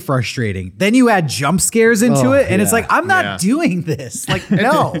already frustrating. Then you add jump scares into it, and it's like, I'm not doing this. Like,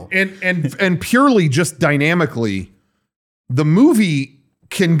 no. And purely just dynamically, the movie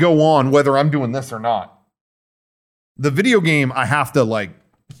can go on whether I'm doing this or not. The video game, I have to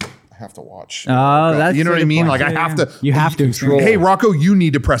watch. Oh, that's you know what I mean? Like I have to. You have to control. Hey, Rocco, you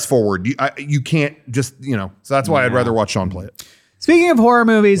need to press forward. You can't just So that's why I'd rather watch Sean play it. Speaking of horror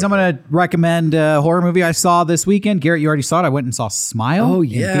movies, I'm going to recommend a horror movie I saw this weekend. Garrett, you already saw it. I went and saw Smile in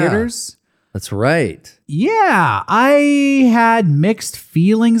theaters. That's right. Yeah, I had mixed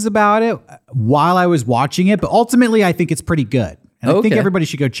feelings about it while I was watching it, but ultimately I think it's pretty good. And I think everybody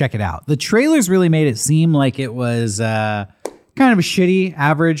should go check it out. The trailers really made it seem like it was kind of a shitty,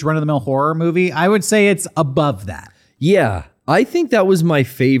 average, run-of-the-mill horror movie. I would say it's above that. Yeah. I think that was my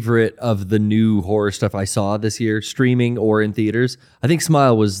favorite of the new horror stuff I saw this year, streaming or in theaters. I think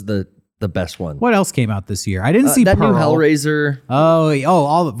Smile was the best one. What else came out this year? I didn't see that Pearl. new Hellraiser.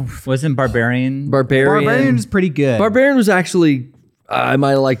 Wasn't Barbarian? Barbarian was pretty good. Barbarian was actually I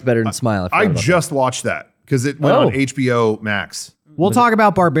might have liked better than Smile. I just watched that because it went on HBO Max. We'll talk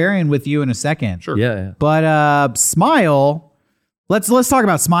about Barbarian with you in a second. Sure. Yeah. But Smile. Let's talk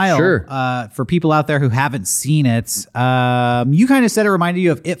about Smile. Sure. For people out there who haven't seen it, you kind of said it reminded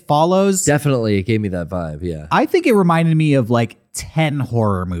you of It Follows. Definitely, it gave me that vibe. Yeah. I think it reminded me of like 10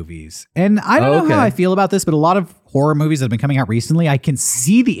 horror movies, and I don't know how I feel about this, but a lot of horror movies that have been coming out recently, I can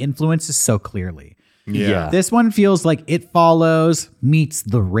see the influences so clearly. Yeah. This one feels like It Follows meets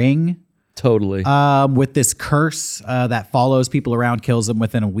The Ring. Totally. With this curse that follows people around, kills them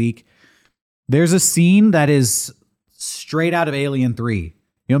within a week. There's a scene that is straight out of Alien 3. You know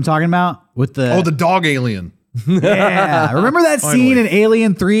what I'm talking about? With the the dog alien. Yeah. Remember that scene in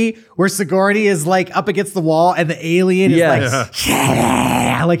Alien 3 where Sigourney is like up against the wall and the alien is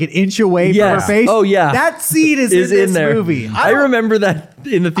like an inch away from her face? Oh, yeah. That scene is in this there. movie. I remember that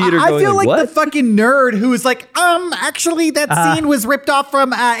in the theater. I feel like what? the fucking nerd who is like, actually that scene was ripped off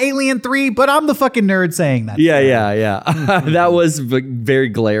from Alien 3, but I'm the fucking nerd saying that. Yeah. That was very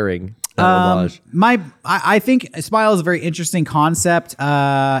glaring. I think Smile is a very interesting concept,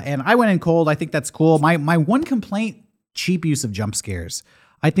 and I went in cold. I think that's cool. My one complaint: cheap use of jump scares.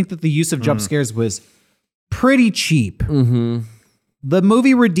 I think that the use of jump scares was pretty cheap. Mm-hmm. The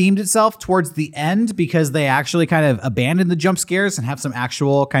movie redeemed itself towards the end because they actually kind of abandoned the jump scares and have some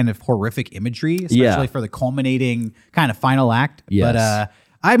actual kind of horrific imagery, especially for the culminating kind of final act. Yes. But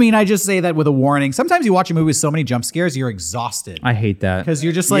I mean, I just say that with a warning. Sometimes you watch a movie with so many jump scares, you're exhausted. I hate that. Because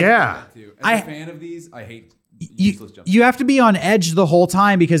you're just like, Yeah. As a fan of these, I hate you, you have to be on edge the whole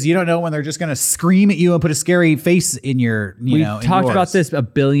time because you don't know when they're just going to scream at you and put a scary face in your, We talked about this a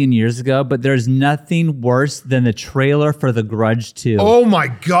billion years ago, but there's nothing worse than the trailer for The Grudge 2. Oh my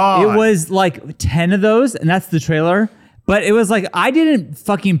God. It was like 10 of those, and that's the trailer. But it was like, I didn't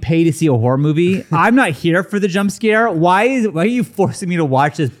fucking pay to see a horror movie. I'm not here for the jump scare. Why are you forcing me to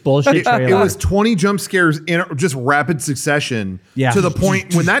watch this bullshit trailer? It was 20 jump scares in just rapid succession. Yeah. To the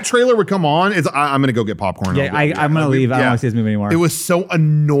point when that trailer would come on, I'm going to go get popcorn. Yeah, I'm going to leave. I don't want to see this movie anymore. It was so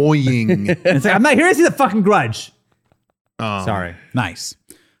annoying. It's like, I'm not here to see the fucking Grudge. Sorry. Nice.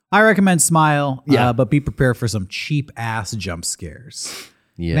 I recommend Smile, but be prepared for some cheap ass jump scares.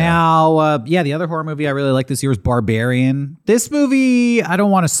 Yeah. Now, the other horror movie I really liked this year was Barbarian. This movie, I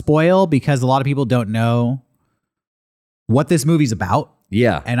don't want to spoil because a lot of people don't know what this movie's about.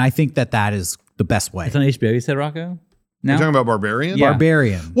 Yeah. And I think that is the best way. It's on HBO, you said, Rocco? No? You're talking about Barbarian? Yeah.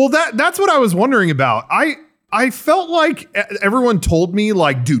 Barbarian. Well, that's what I was wondering about. I felt like everyone told me,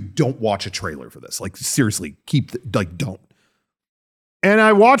 like, dude, don't watch a trailer for this. Like, seriously, don't. And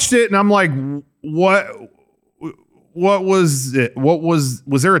I watched it and I'm like, what was it?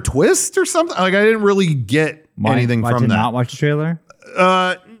 Was there a twist or something? Like, I didn't really get anything from that. Not watch the trailer?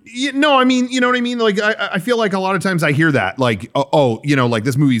 No, I mean, you know what I mean? Like, I feel like a lot of times I hear that, like, like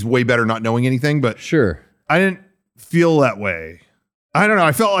this movie's way better not knowing anything, but Sure. I didn't feel that way. I don't know.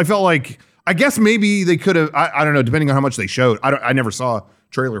 I felt like, I guess maybe they could have, I don't know, depending on how much they showed. I never saw a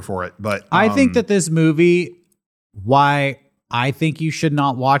trailer for it, but I think that this movie, why I think you should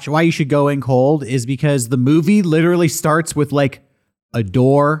not watch, why you should go in cold is because the movie literally starts with like a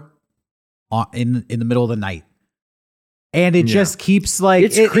door in the middle of the night. And it just keeps like,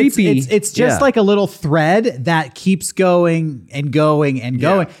 It's creepy. It's just like a little thread that keeps going and going and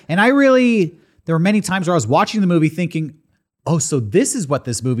going. And there were many times where I was watching the movie thinking, oh, so this is what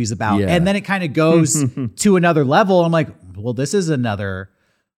this movie's about. Yeah. And then it kind of goes to another level. I'm like, well, this is another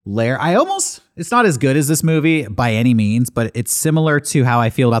layer. It's not as good as this movie by any means, but it's similar to how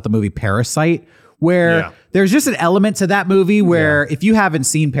I feel about the movie Parasite, where there's just an element to that movie where if you haven't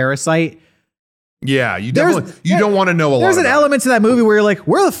seen Parasite, you definitely, you don't want to know a lot. There's an element to that movie where you're like,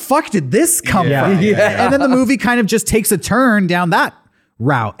 where the fuck did this come from? And then the movie kind of just takes a turn down that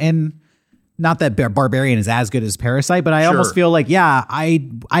route. And not that Barbarian is as good as Parasite, but I almost feel like,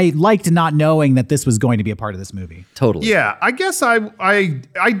 I liked not knowing that this was going to be a part of this movie. Totally. Yeah, I guess I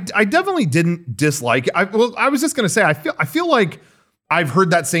definitely didn't dislike it. I was just gonna say I feel like I've heard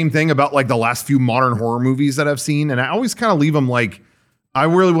that same thing about like the last few modern horror movies that I've seen, and I always kind of leave them like I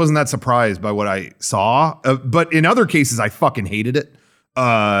really wasn't that surprised by what I saw. But in other cases, I fucking hated it.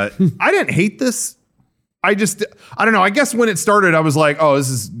 I didn't hate this. I don't know. I guess when it started, I was like, oh,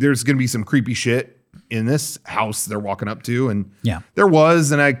 there's going to be some creepy shit in this house they're walking up to. And there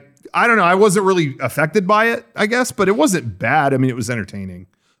was, and I don't know. I wasn't really affected by it, I guess, but it wasn't bad. I mean, it was entertaining.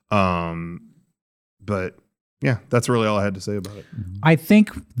 But yeah, that's really all I had to say about it. I think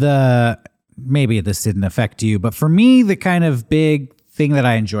maybe this didn't affect you, but for me, the kind of big thing that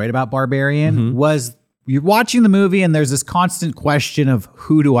I enjoyed about Barbarian was you're watching the movie and there's this constant question of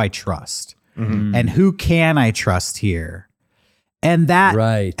who do I trust? And who can I trust here? And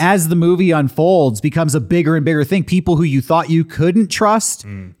that, as the movie unfolds, becomes a bigger and bigger thing. People who you thought you couldn't trust,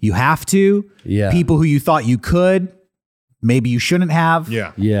 you have to. Yeah. People who you thought you could, maybe you shouldn't have.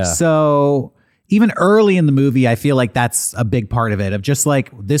 Yeah. Yeah. So even early in the movie, I feel like that's a big part of it, of just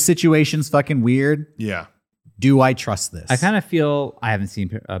like, this situation's fucking weird. Yeah. Do I trust this? I kind of feel, I haven't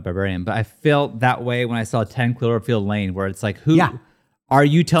seen Barbarian, but I felt that way when I saw 10 Cloverfield Lane, where it's like, who... Yeah. Are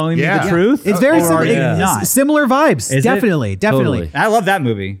you telling me the truth? It's very not? similar vibes. Is it? Definitely. Totally. I love that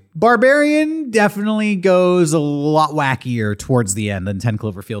movie. Barbarian definitely goes a lot wackier towards the end than 10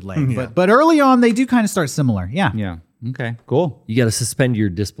 Cloverfield Lane. But early on, they do kind of start similar. Yeah. Yeah. Okay, cool. You got to suspend your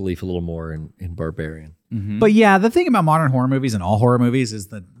disbelief a little more in Barbarian. But yeah, the thing about modern horror movies and all horror movies is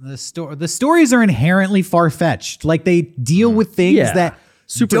that the stories are inherently far-fetched. Like, they deal with things that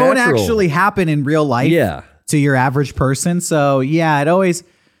don't actually happen in real life. Yeah. To your average person. So yeah,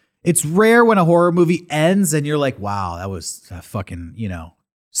 it's rare when a horror movie ends and you're like, wow, that was fucking,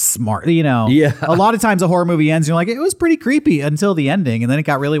 smart, Yeah. A lot of times a horror movie ends and you're like, it was pretty creepy until the ending, and then it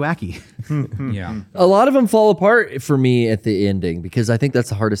got really wacky. Yeah. A lot of them fall apart for me at the ending because I think that's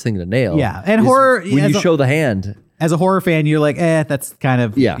the hardest thing to nail. Yeah. And horror, when you show the hand. As a horror fan, you're like, that's kind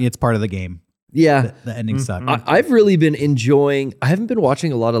of, it's part of the game. Yeah. The ending sucked. I've really been enjoying, I haven't been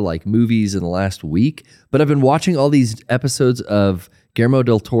watching a lot of like movies in the last week, but I've been watching all these episodes of Guillermo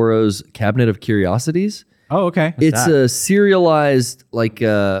del Toro's Cabinet of Curiosities. Oh, okay. It's a serialized like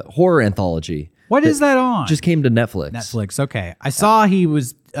horror anthology. What is that on? Just came to Netflix. Netflix. Okay. I saw he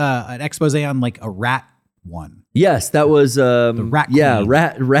was an expose on like a rat one. Yes, that was the rat queen.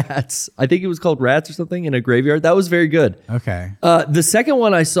 rats. I think it was called Rats or something in a graveyard. That was very good. Okay. The second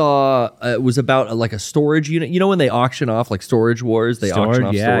one I saw was about like a storage unit. You know when they auction off like Storage Wars, they auction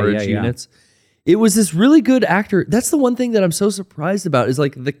off storage units. It was this really good actor. That's the one thing that I'm so surprised about is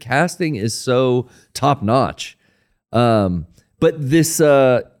like the casting is so top notch. But this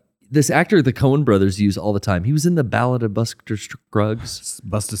this actor the Coen brothers use all the time. He was in the Ballad of Buster Scruggs.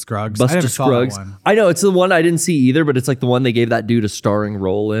 Buster Scruggs. Buster I never saw that Scruggs. one. I know it's the one I didn't see either, but it's like the one they gave that dude a starring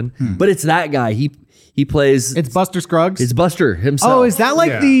role in. But it's that guy. He plays. It's Buster Scruggs. It's Buster himself. Oh, is that like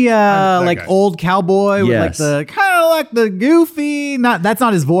Yeah. the that like guy. old cowboy with like Yes. the kind of like the goofy? That's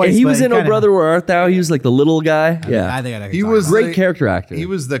not his voice. And he but was in Oh kinda- Brother Where Art Thou? He was like the little guy. Yeah. I think I know who He you're was talking Great the- character actor. He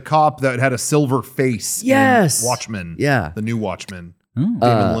was the cop that had a silver face. Yes. in Watchmen. Yeah. The new Watchmen. Hmm.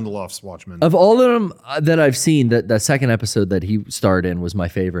 David Lindelof's Watchmen. Of all of them that I've seen, that second episode that he starred in was my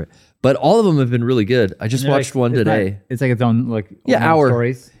favorite. But all of them have been really good. I just watched one today. It's like its own own hour.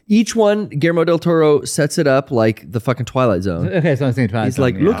 stories. Each one, Guillermo del Toro sets it up like the fucking Twilight Zone. Okay, so I'm saying He's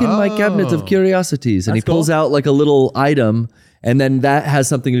like, look in my cabinet of curiosities. And he pulls out like a little item. And then that has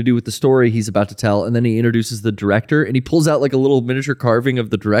something to do with the story he's about to tell. And then he introduces the director and he pulls out like a little miniature carving of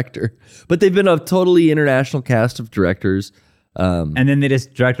the director. But they've been a totally international cast of directors. And then they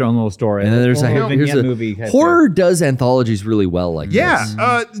just direct their own little story. And then there's Or here's vignette a movie. type horror does anthologies really well like Yeah,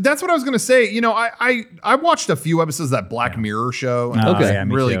 this. that's what I was gonna say. You know, I watched a few episodes of that Black Mirror show. And Oh, Okay. yeah,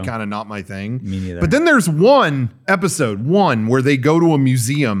 me really too. kind of not my thing. Me neither. But then there's episode one where they go to a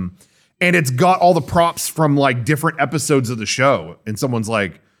museum and it's got all the props from like different episodes of the show, and someone's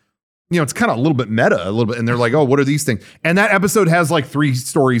like, you know, it's kind of a little bit meta, a little bit, and they're like, oh, what are these things? And that episode has like 3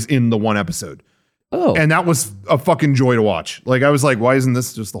 stories in the one episode. Oh, And that was a fucking joy to watch. Like I was like, why isn't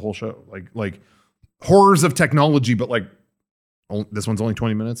this just the whole show? Like horrors of technology, but like this one's only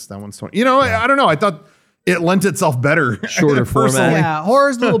 20 minutes, that one's 20. You know, I don't know. I thought it lent itself better. Shorter personally. format. Yeah,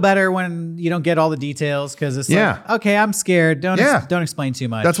 horror's a little better when you don't get all the details because it's Yeah. like, okay, I'm scared. Don't Yeah. don't explain too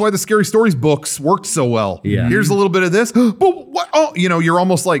much. That's why the Scary Stories books worked so well. Yeah. Here's a little bit of this. But what? Oh, you know, you're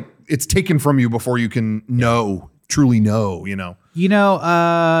almost like it's taken from you before you can truly know, you know. You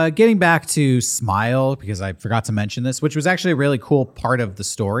know, getting back to Smile, because I forgot to mention this, which was actually a really cool part of the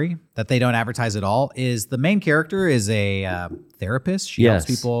story that they don't advertise at all, is the main character is a therapist. She helps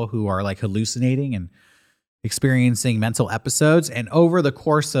Yes. people who are like hallucinating and experiencing mental episodes. And over the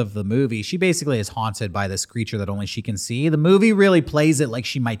course of the movie, she basically is haunted by this creature that only she can see. The movie really plays it like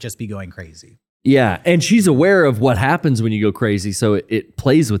she might just be going crazy. yeah. And she's aware of what happens when you go crazy. So it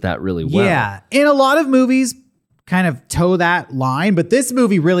plays with that really well. Yeah. In a lot of movies, kind of toe that line, but this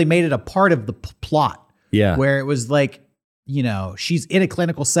movie really made it a part of the plot. Yeah. Where it was like, you know, she's in a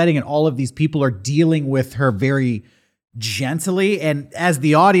clinical setting and all of these people are dealing with her very gently. And as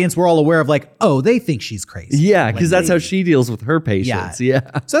the audience, we're all aware of like, oh, they think she's crazy. Yeah. Like, Because that's they- how she deals with her patients. Yeah.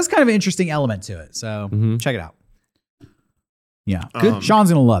 So that's kind of an interesting element to it. So check it out. Yeah. Good. Sean's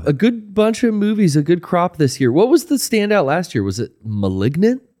going to love A it. good bunch of movies, a good crop this year. What was the standout last year? Was it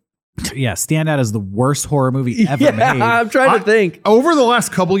Malignant? Yeah. Stand Out as the worst horror movie ever Yeah, made. I'm trying to think. Over the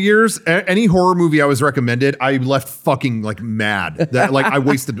last couple years, any horror movie I was recommended, I left fucking like mad. That like I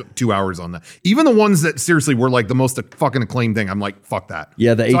wasted 2 hours on that. Even the ones that seriously were like the most fucking acclaimed thing, I'm like, fuck that.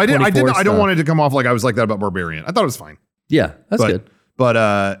 Yeah, the So I A24 don't stuff. want it to come off like I was like that about Barbarian. I thought it was fine. Yeah, that's good.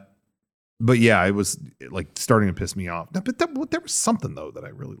 But yeah, it was like starting to piss me off. But there was something though that I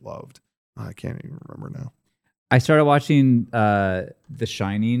really loved. I can't even remember now. I started watching The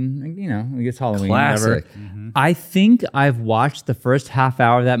Shining. You know, it's Halloween. Classic. Whatever. I think I've watched the first half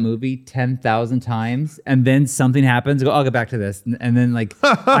hour of that movie 10,000 times, and then something happens. I go, I'll get back to this, and then like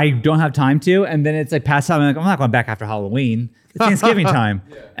I don't have time to, and then it's like past time. I'm like, I'm not going back after Halloween. It's Thanksgiving time,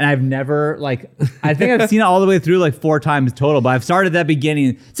 and I've never like. I think I've seen it all the way through like 4 times total, but I've started that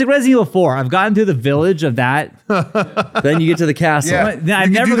beginning. It's like Resident Evil 4. I've gotten through the village of that. Then you get to the castle. Yeah. I've You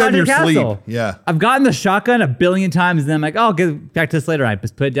can never do that gotten in to the your sleep. castle. Yeah. I've gotten the shotgun a billion times, and then I'm like, oh, I'll get back to this later. I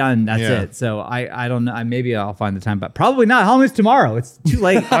just put it down, and that's Yeah. it. So I don't know. Maybe I'll find the time, but probably not. Halloween's tomorrow. It's too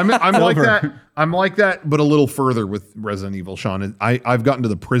late. I'm like over. that. I'm like that, but a little further with Resident Evil, Sean. I've gotten to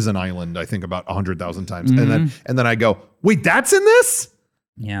the prison island, I think about 100,000 times, and then I go, wait, that's in this,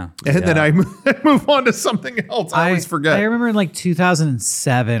 Yeah. and then I move on to something else. I always forget. I remember in like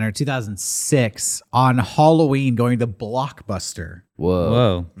 2007 or 2006 on Halloween going to Blockbuster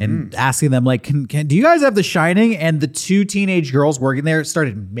Whoa. and asking them like, can do you guys have The Shining? And the 2 teenage girls working there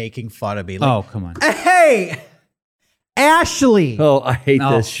started making fun of me. Like, Oh, come on. hey, Ashley, Oh, I hate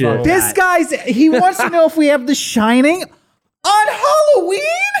Oh, this shit. fuck. this he wants to know if we have The Shining on Halloween.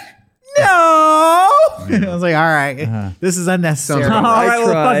 No. I was like, all right, this is unnecessary. Sounds All about right, well,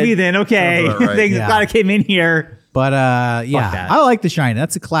 fuck tried. me then. Okay. Sounds about right. Thank Yeah. God I came in here. But yeah, that. I like The Shining.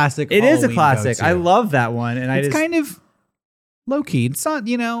 That's a classic. It is a Halloween classic. go-to. I love that one, and It's kind of low key. It's not,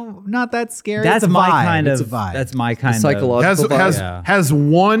 not that scary. that's it's a my vibe. kind of. It's a vibe. That's my kind of psychological has vibe. has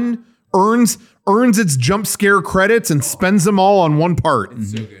one earns its jump scare credits and spends them all on one part.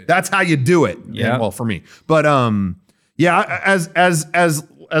 That's how you do it. Yeah. Well, for me, but yeah, as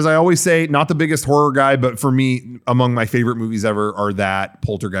as I always say, not the biggest horror guy, but for me, among my favorite movies ever are that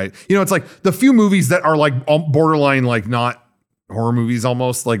Poltergeist. You know, it's like the few movies that are like borderline, like not horror movies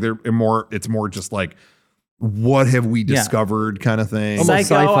almost, like it's more just like, what have we discovered kind of thing. Almost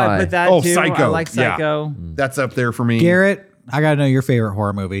Psycho, sci-fi. I put that too. Psycho. I like Psycho. That's up there for me. Garrett, I gotta know your favorite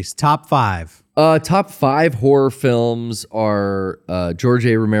horror movies. Top 5. Top 5 horror films are George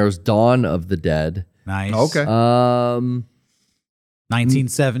A. Romero's Dawn of the Dead. Nice. Okay.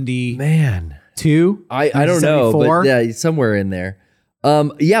 1972. Man, I don't know, but yeah, somewhere in there.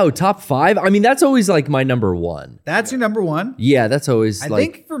 Top 5. I mean, that's always like my number one. That's your number one. Yeah, that's always I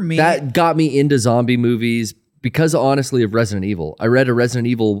like, think for me, that got me into zombie movies because honestly of Resident Evil. I read a Resident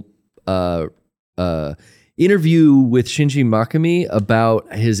Evil interview with Shinji Mikami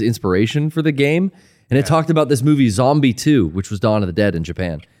about his inspiration for the game, and it talked about this movie Zombie 2, which was Dawn of the Dead in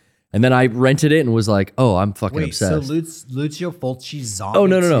Japan. And then I rented it and was like, oh, I'm fucking obsessed. So Lucio Fulci's Zombie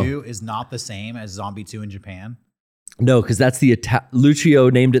no. 2 is not the same as Zombie 2 in Japan? No, because that's the Lucio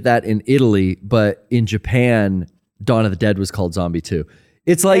named it that in Italy, but in Japan, Dawn of the Dead was called Zombie 2.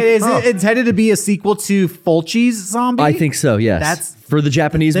 It's like, Is it intended to be a sequel to Fulci's Zombie? I think so. Yes, That's- for the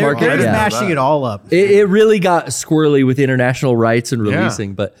Japanese They're market. just Yeah. mashing it all up. It really got squirrely with international rights and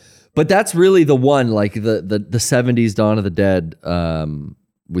releasing, but that's really the one, like the 70s Dawn of the Dead,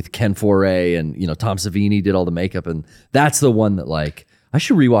 with Ken Foray and Tom Savini did all the makeup, and that's the one that like I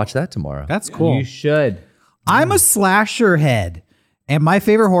should rewatch that tomorrow. That's cool. You should. I'm a slasher head, and my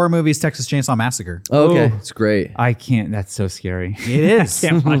favorite horror movie is Texas Chainsaw Massacre. Okay, Ooh. it's great. I can't. That's so scary. It is.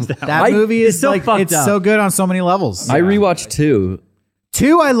 Can't watch that. That movie is it's so like fucked it's up. so good on so many levels. I rewatched 2.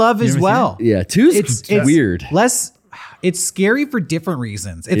 2 I love as ever well. Yeah, 2's It's weird. Less. It's scary for different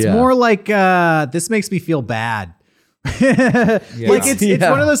reasons. It's Yeah. more like this makes me feel bad. Like it's Yeah.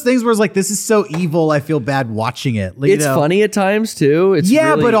 one of those things where it's like this is so evil. I feel bad watching it. Like, It's funny at times too. It's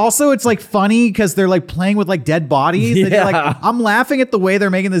really, but also it's like funny because they're like playing with like dead bodies. And you're Yeah. like, I'm laughing at the way they're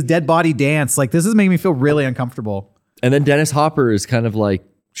making this dead body dance. Like this is making me feel really uncomfortable. and then Dennis Hopper is kind of like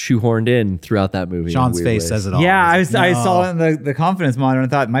shoehorned in throughout that movie. in Sean's weird face ways. says it all. Yeah, I He's like, saw it in the confidence monitor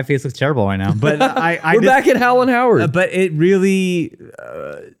and thought my face looks terrible right now. But I We're back at Hal and Howard. But it really,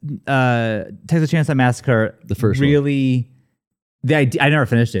 Texas Chainsaw Massacre, The first one. really. The idea, I never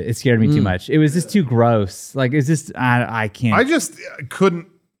finished it. It scared me too much. It was just too gross. Like it's just I can't. I just couldn't.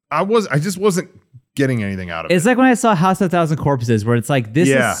 I just wasn't getting anything out of it. It's like when I saw House of 1,000 Corpses, where it's like this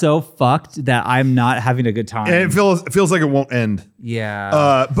Yeah. is so fucked that I'm not having a good time. And it feels like it won't end.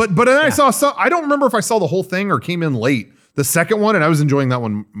 Yeah. But then I saw some. I don't remember if I saw the whole thing or came in late. The second one, and I was enjoying that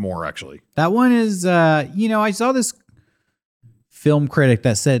one more actually. That one is, I saw this film critic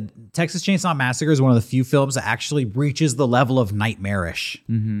that said Texas Chainsaw Massacre is one of the few films that actually reaches the level of nightmarish.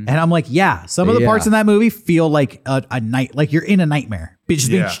 And I'm like, yeah, some of the parts in that movie feel like a night, like you're in a nightmare, just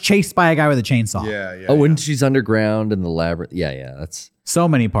being chased by a guy with a chainsaw. Yeah. when she's underground in the labyrinth. Yeah, that's So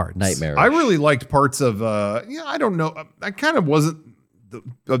many parts. nightmare. I really liked parts of. I don't know. I kind of wasn't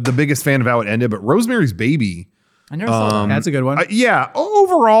the biggest fan of how it ended, but Rosemary's Baby. I never saw that. That's a good one.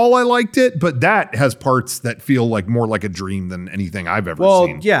 Overall, I liked it, but that has parts that feel like more like a dream than anything I've ever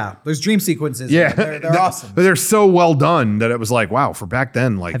seen. yeah, there's dream sequences. Yeah, They're awesome. But they're so well done that it was like, wow, for back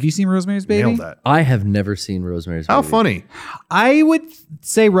then, like, Have you seen Rosemary's Baby? nailed that. I have never seen Rosemary's How Baby. funny. I would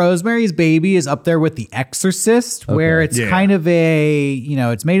say Rosemary's Baby is up there with The Exorcist, where it's Yeah. kind of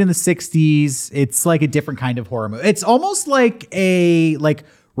it's made in the 60s. It's like a different kind of horror movie. It's almost like a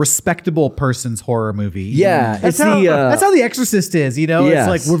respectable person's horror movie. Yeah, That's it's how, the, that's how The Exorcist is, It's Yes.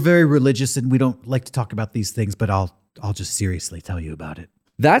 like we're very religious and we don't like to talk about these things, but I'll just seriously tell you about it.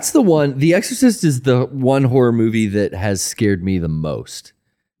 That's the one. The Exorcist is the one horror movie that has scared me the most.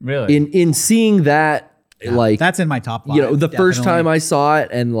 Really? In seeing that, like That's in my top 5. the first definitely. time I saw it,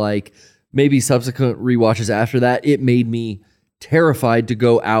 and like maybe subsequent rewatches after that, it made me terrified to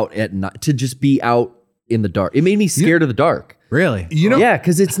go out at night, to just be out in the dark. It made me scared of the dark. Really? Yeah,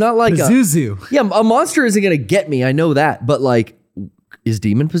 because it's not like Zuzu. a monster isn't gonna get me. I know that, but like, is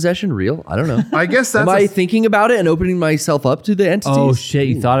demon possession real? I don't know. I guess that's Am I thinking about it and opening myself up to the entities? Oh shit!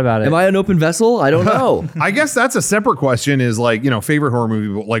 You thought about it? Am I an open vessel? I don't know. I guess that's a separate question. Is like, favorite horror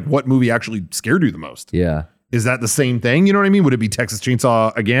movie, but like, what movie actually scared you the most? Yeah. Is that the same thing? You know what I mean? Would it be Texas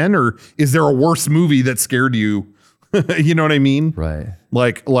Chainsaw again, or is there a worse movie that scared you? You know what I mean? Right.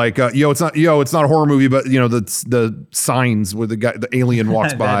 Like, it's not a horror movie, but the Signs where the alien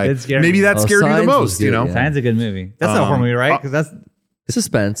walks by. did scare Maybe me. that scared you the Signs was most. good, You know, yeah. Signs a good movie. That's not a horror movie, right? Because that's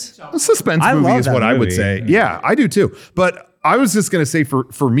Suspense. a suspense I movie love is that what I would movie. say. Yeah, I do too. But I was just gonna say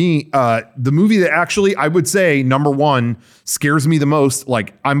for me, the movie that actually I would say number one scares me the most.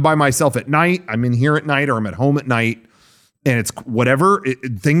 Like I'm by myself at night, I'm in here at night, or I'm at home at night. and it's whatever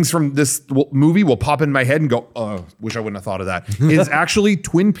things from this movie will pop in my head and go, oh, wish I wouldn't have thought of that. Is actually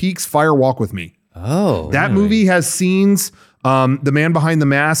Twin Peaks Fire Walk with Me. Oh, that movie has scenes. The man behind the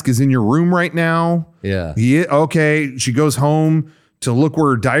mask is in your room right now. Yeah. Okay. She goes home to look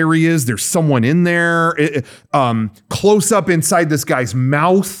where her diary is. There's someone in there. Close up inside this guy's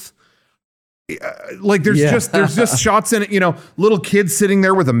mouth. Like there's just shots in it. Little kids sitting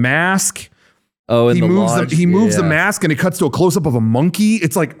there with a mask. Oh, and he moves the mask and it cuts to a close up of a monkey.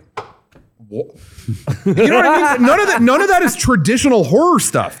 It's like, what? You know what I mean? None of that is traditional horror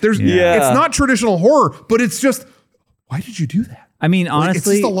stuff. It's not traditional horror, but it's just, why did you do that? I mean, honestly,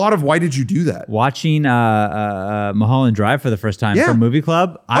 it's just a lot of why did you do that? Watching Mulholland Drive for the first time from Movie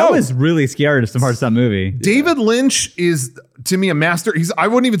Club, I was really scared of some parts of that movie. David Lynch is, to me, a master. I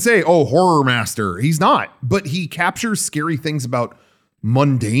wouldn't even say, horror master. He's not, but he captures scary things about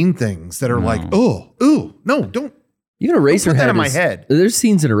mundane things that are like, no, don't. Even Eraserhead put that in my head. There's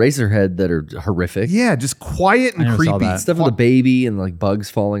scenes in Eraserhead that are horrific. Yeah, just quiet and creepy stuff with the baby and like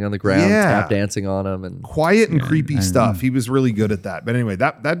bugs falling on the ground, tap dancing on them, and quiet and creepy stuff. He was really good at that. But anyway,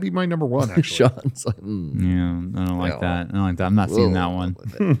 that'd be my number one. Actually, Sean's like, I don't like that. I don't like that. I'm not seeing that one.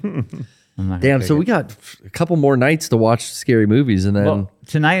 Damn. So we got a couple more nights to watch scary movies, and then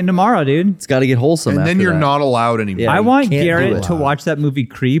tonight and tomorrow, dude. It's got to get wholesome. And then you're not allowed anymore. Yeah, I want can't Garrett to watch that movie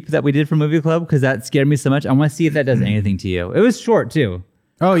Creep that we did for Movie Club because that scared me so much. I want to see if that does anything to you. It was short too.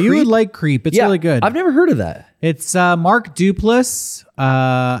 Oh, you would like Creep. It's really good. I've never heard of that. It's Mark Duplass,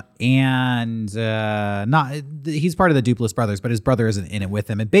 and he's part of the Duplass brothers, but his brother isn't in it with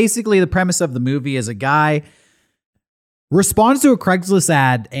him. And basically, the premise of the movie is a guy responds to a Craigslist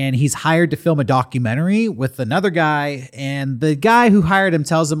ad, and he's hired to film a documentary with another guy. And the guy who hired him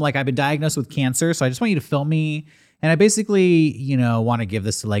tells him, like, I've been diagnosed with cancer, so I just want you to film me. And I basically, want to give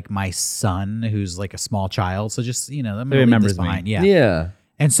this to like my son, who's like a small child. So just, I'm gonna leave this behind. Yeah. Yeah.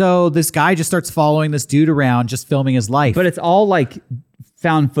 And so this guy just starts following this dude around, just filming his life. But it's all like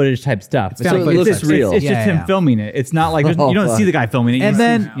found footage type stuff. So it looks real. It's just him filming it. It's not like you don't see the guy filming it. And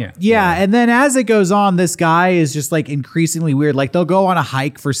then and then as it goes on, this guy is just like increasingly weird. Like they'll go on a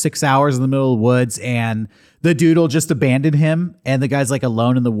hike for 6 hours in the middle of the woods, and the dude will just abandon him, and the guy's like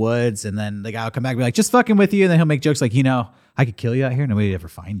alone in the woods, and then the guy will come back and be like, just fucking with you, and then he'll make jokes like, I could kill you out here, nobody'd ever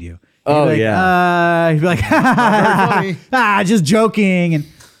find you. And he'd be like, just joking. And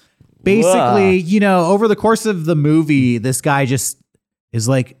basically, over the course of the movie, this guy just is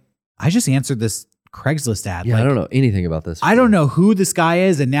like, I just answered this Craigslist ad. Yeah, like, I don't know anything about this. I don't know who this guy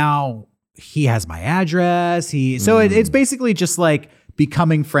is, and now he has my address. It's basically just like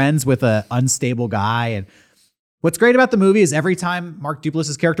becoming friends with an unstable guy. And what's great about the movie is every time Mark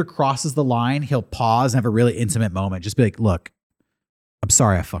Duplass's character crosses the line, he'll pause and have a really intimate moment. Just be like, look, I'm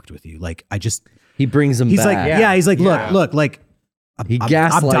sorry I fucked with you. Like, he brings him back. He's like, he's like, look, like, he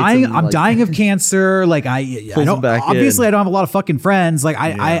gaslights him. I'm dying of cancer. Like I don't obviously I don't have a lot of fucking friends. Like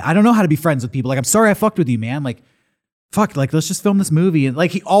I don't know how to be friends with people. Like I'm sorry I fucked with you, man. Like fuck, like let's just film this movie. And like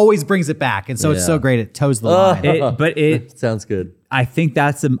he always brings it back. And so it's so great. It toes the line. It sounds good. I think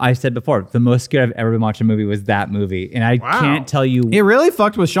I said before, the most scared I've ever been watching a movie was that movie. And I can't tell you. It really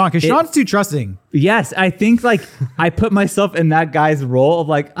fucked with Sean because Sean's too trusting. Yes. I think like I put myself in that guy's role of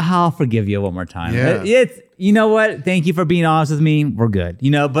like, I'll forgive you one more time. Yeah. It's, you know what? Thank you for being honest with me. We're good.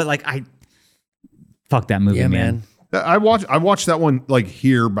 But like fuck that movie, man. I watched that one like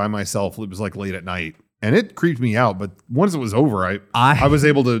here by myself. It was like late at night and it creeped me out. But once it was over, I was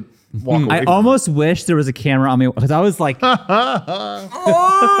able to walk away. I almost wish there was a camera on me because I was like, oh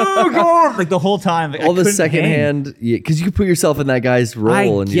God, like the whole time. Like, all the secondhand, because you can put yourself in that guy's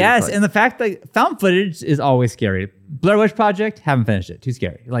role. Yes, and the fact that found footage is always scary. Blair Witch Project, haven't finished it. Too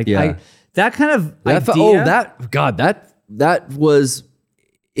scary. Like that kind of idea. That was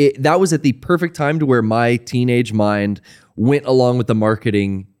it. That was at the perfect time to where my teenage mind went along with the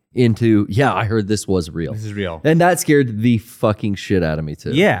marketing into, I heard this was real. This is real. And that scared the fucking shit out of me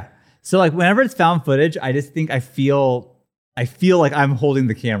too. Yeah. So like whenever it's found footage, I just think I feel like I'm holding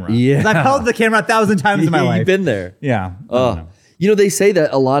the camera. Yeah. I've held the camera 1,000 times in my life. You've been there. Yeah. They say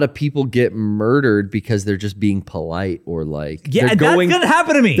that a lot of people get murdered because they're just being polite or like, that's gonna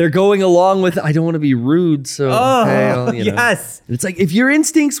happen to me. They're going along with, I don't want to be rude. So, yes. It's like, if your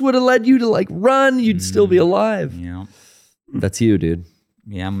instincts would have led you to like run, you'd still be alive. Yeah. That's you, dude.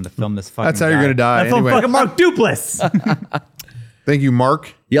 Yeah, I'm gonna film this fucking That's how you're gonna die. I'm film Anyway. fucking Mark Duplass. Thank you,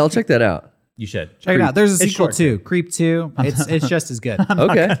 Mark. Yeah, I'll check that out. You should. Check it out. There's a It's sequel short, too. Creep 2. It's just as good.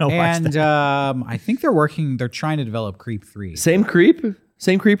 Okay. And I think they're trying to develop Creep 3. Same creeper?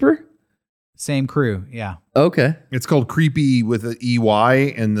 Same crew. Yeah. Okay. It's called Creepy with an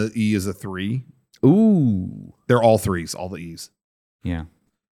EY and the E is a 3. Ooh. They're all threes, all the E's. Yeah.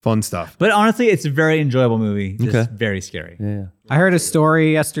 Fun stuff. But honestly, it's a very enjoyable movie. Just very scary. Yeah. I heard a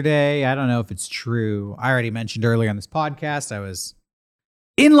story yesterday. I don't know if it's true. I already mentioned earlier on this podcast, I was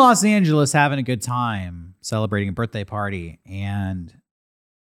in Los Angeles having a good time celebrating a birthday party. And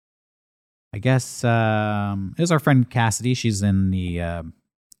I guess it was our friend Cassidy. She's in the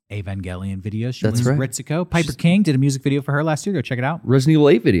Evangelion video. She That's was right. Ritsuko. Piper King did a music video for her last year. Go check it out. Resident Evil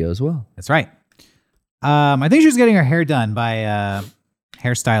 8 video as well. That's right. I think she was getting her hair done by a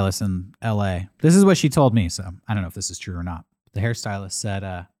hairstylist in LA. This is what she told me, so I don't know if this is true or not. The hairstylist said,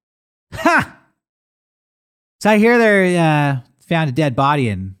 ha! So I hear they found a dead body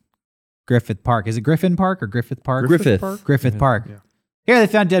in Griffith Park. Is it Griffin Park or Griffith Park? Griffith. Griffith Park. Yeah. Here they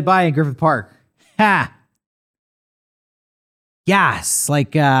found a dead body in Griffith Park. Ha! Yes,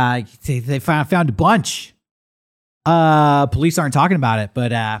 like they found a bunch. Police aren't talking about it,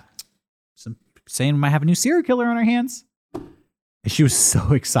 but some saying we might have a new serial killer on our hands. And she was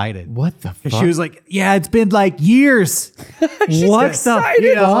so excited. What the fuck? She was like, "Yeah, it's been like years. What the?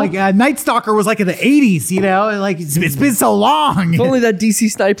 You know, like Night Stalker was like in the 80s. You know, like it's been so long. If only that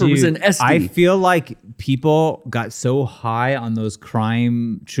DC sniper was Dude, an SD. I feel like people got so high on those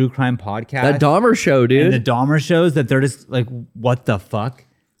true crime podcasts. That Dahmer show, dude. And the Dahmer shows that they're just like, what the fuck?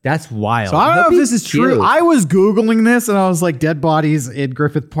 That's wild. So I don't know if this is true. cute. I was Googling this and I was like, dead bodies in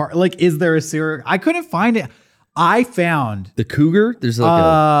Griffith Park. Like, is there a serial? I couldn't find it. I found The cougar? There's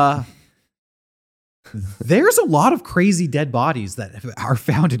like there's a lot of crazy dead bodies that are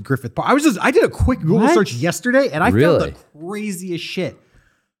found in Griffith Park. I did a quick Google search yesterday and I found Really? the craziest shit.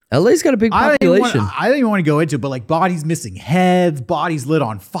 LA's got a big population. I don't even want to go into it, but like bodies missing heads, bodies lit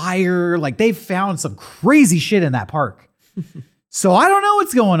on fire. Like they've found some crazy shit in that park. So I don't know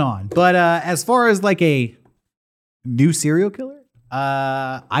what's going on. But as far as like a new serial killer,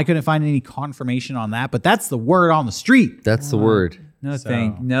 I couldn't find any confirmation on that. But that's the word on the street. That's the word.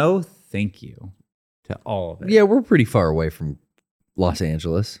 no thank you to all of it. Yeah, we're pretty far away from Los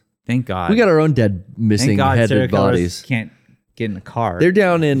Angeles. Thank God. We got our own dead, missing Thank God serial headed killers bodies. can't get in the car. They're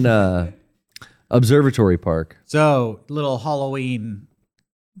down in Observatory Park. So little Halloween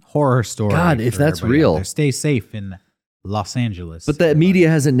horror story. God, if for that's everybody out real. there. Stay safe in Los Angeles. But the media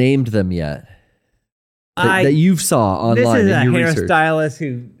hasn't named them yet. That you saw online This is in a your research. hairstylist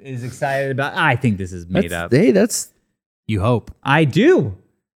who is excited about. I think this is made up. Hey, that's you hope. I do.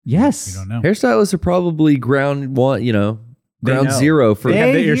 Yes. You don't know. hairstylists are probably ground one, They ground know. zero for They have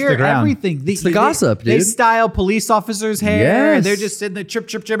They the ears to hear the ground. everything. It's the gossip, They dude. style police officers' hair. Yes. They're just sitting there chip,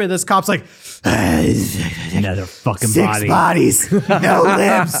 and this cop's like, Another fucking six body. bodies, no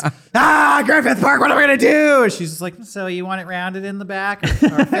limbs. Griffith Park, what are we going to do? And she's just like, so you want it rounded in the back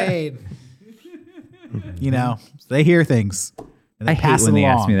or fade? They hear things. And they I hate pass when it they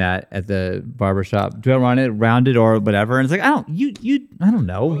along. ask me that at the barbershop. Do I want it rounded or whatever? And it's like, I don't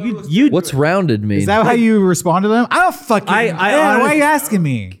know. You what's rounded mean? Is that how you respond to them? I don't fucking. I why are you asking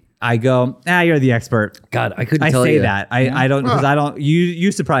me? I go, you're the expert. God, I couldn't I tell say you. that. I don't, because I don't,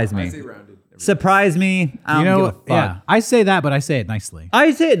 you surprise me. I say rounded. Surprise me. I don't give a fuck. Yeah, I say that, but I say it nicely. I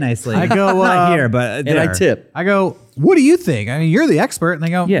say it nicely. I go, not here, but And I there. tip. I go, what do you think? I mean, you're the expert. And they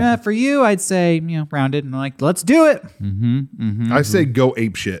go, Yeah. for you, I'd say, rounded. And I'm like, let's do it. I say go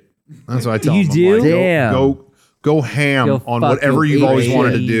ape shit. That's what I tell You them. do? I'm like, Damn. go ham Go on fuck whatever your you've always crazy.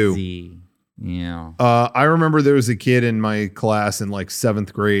 wanted to do. Yeah. I remember there was a kid in my class in like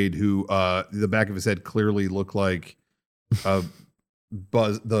 7th grade who the back of his head clearly looked like a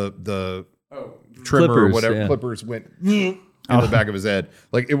buzz the trimmer or Clippers, whatever yeah. clippers went in the back of his head.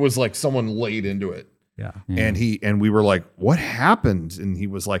 Like it was like someone laid into it. Yeah. And we were like, what happened? And he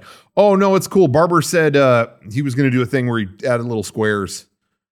was like, oh no, it's cool. Barber said he was gonna do a thing where he added little squares.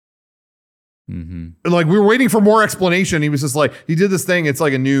 And like we were waiting for more explanation. He was just like, he did this thing. It's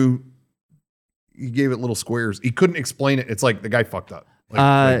like he gave it little squares. He couldn't explain it. It's like the guy fucked up.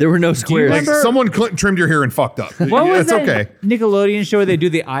 Like, There were no squares. like someone trimmed your hair and fucked up. What was It's that okay. Nickelodeon show where they do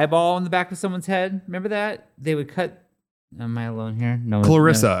the eyeball on the back of someone's head? Remember that? They would cut. Am I alone here? No.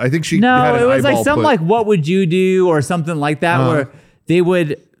 Clarissa, I think she had No, an it was like eyeball something put- like "What would you do?" or something like that, where they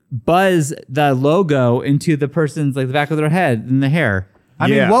would buzz the logo into the person's like the back of their head and the hair. I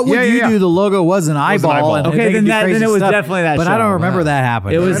mean, Yeah. what would Yeah, you yeah, do? yeah. The logo was an eyeball. eyeball. And Okay, they then could do that- crazy then it was stuff. definitely that But I show. don't remember that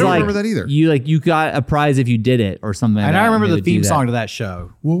happening. It was I don't like remember that either. You got a prize if you did it or something. and like I that, remember they the would do theme that. song to that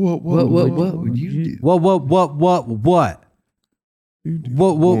show. What would you do? What would? What?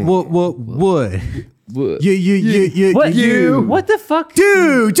 You, What? What the fuck?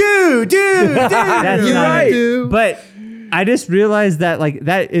 do. That's You're not right. it. But I just realized that like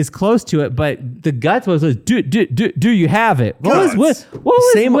that is close to it, but the guts was do you have it? What was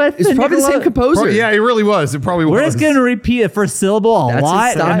Same. with It's probably the same composer. Yeah, it really was. It probably was. We're just gonna repeat the first syllable a That's his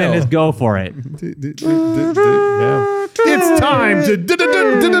lot style. and then just go for it. It's time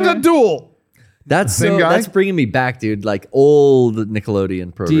to duel. That's Same guy? that's bringing me back, dude. Like old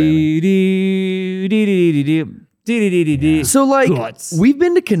Nickelodeon programming. So like Guts. we've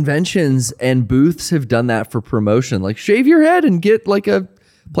been to conventions and booths have done that for promotion. Like shave your head and get like a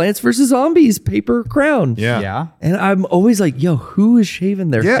Plants vs. Zombies paper crown. Yeah. And I'm always like, yo, who is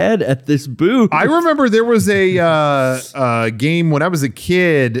shaving their head at this booth? I remember there was a game when I was a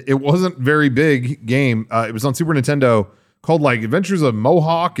kid. It wasn't a very big game. It was on Super Nintendo called like Adventures of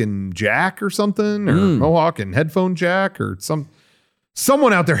Mohawk and Jack or something, or Mohawk and Headphone Jack or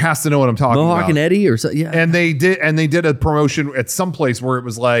someone out there has to know what I'm talking about. Mohawk and Eddie or something. Yeah. And they did a promotion at some place where it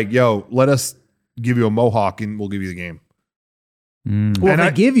was like, yo, let us give you a Mohawk and we'll give you the game. Well,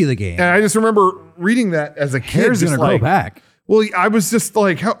 they give you the game. And I just remember reading that as a kid. Hair's just going to like, grow back. Well, I was just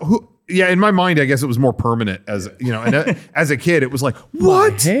like, in my mind, I guess it was more permanent as, and as a kid, it was like,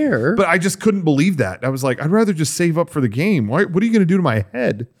 what? My hair? But I just couldn't believe that. I was like, I'd rather just save up for the game. What are you going to do to my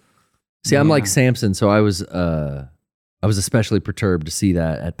head? See, I'm like Samson, so I was especially perturbed to see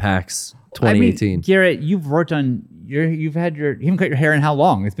that at PAX 2018. I mean, Garrett, you've worked on you haven't cut your hair in how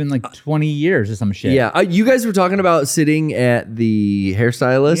long? It's been like 20 years or some shit. Yeah, you guys were talking about sitting at the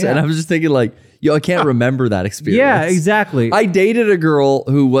hairstylist, and I was just thinking like, yo, I can't remember that experience. Yeah, exactly. I dated a girl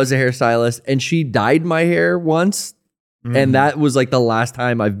who was a hairstylist, and she dyed my hair once, and that was like the last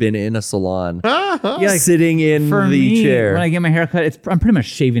time I've been in a salon. like, sitting in For the me, chair. when I get my hair cut, I'm pretty much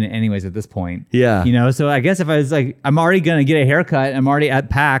shaving it anyways at this point. Yeah. So I guess if I was like, I'm already gonna get a haircut, I'm already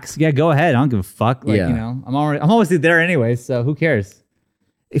at PAX. Yeah, go ahead. I don't give a fuck. Like, Yeah. I'm always there anyways. So who cares?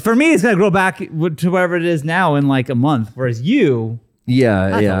 For me, it's gonna grow back to whatever it is now in like a month. Whereas you, yeah,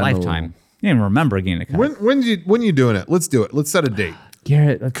 that's a lifetime. You didn't even remember getting a cut. When you doing it? Let's do it. Let's set a date.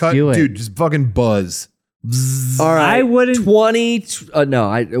 Garrett, let's Cut, do it. dude. Just fucking buzz. All right, I wouldn't- 20.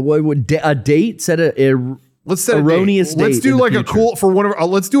 A date set Let's set erroneous a date. Let's date do in the like a future. cool for one of.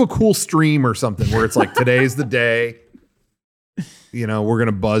 Let's do a cool stream or something where it's like today's the day. We're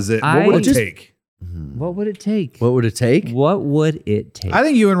gonna buzz it. What would it take? What would it take? What would it take? What would it take? I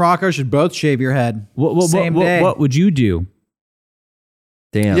think you and Rocco should both shave your head. Same day. What would you do?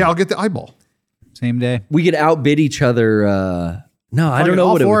 Damn. Yeah, I'll get the eyeball. Same day. We could outbid each other. No, I don't know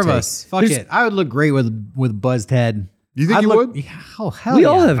all what it four would of take. us. Fuck it. I would look great with buzzed head. You think I'd you look, would? Yeah, oh hell We yeah.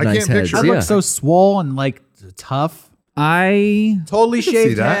 all have I nice can't heads. picture- I'd Yeah. look so swole and like tough. I Totally see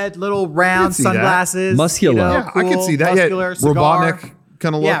shaved that. head, little round see that. sunglasses. Muscular. Yeah, I could cool, see that. Muscular, Yeah, cigar. robotic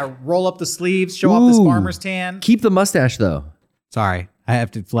kind of look. Yeah, roll up the sleeves, show off this Ooh. farmer's tan. Keep the mustache though. Sorry, I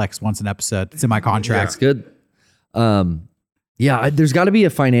have to flex once an episode. It's in my contract. That's good. There's got to be a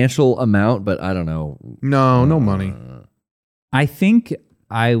financial amount, but I don't know. No money. I think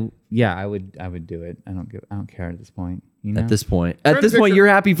I would do it. I don't care at this point. At this point, picture- you're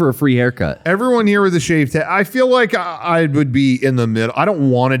happy for a free haircut. Everyone here with a shaved head. I feel like I would be in the middle. I don't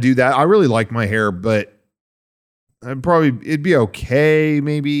want to do that. I really like my hair, but it'd be okay.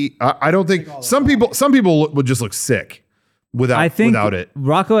 Maybe I don't think some people would just look sick without it.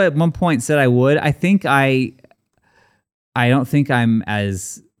 Rocco at one point said I would. I think I don't think I'm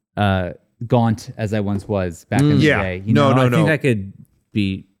as gaunt as I once was back in the Yeah. day. No. I think I could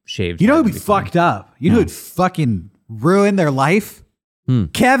be shaved. You know head who'd would be fine. fucked up? You know who'd fucking ruin their life?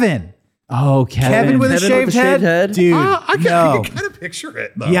 Kevin. Oh, Kevin with a Kevin shaved with a shaved head? Dude, I no. can kind of picture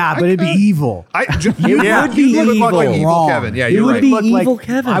it though. Yeah, but it'd be evil. You would be look evil. like evil Wrong. Kevin. Yeah, You you're would right. be Look evil like,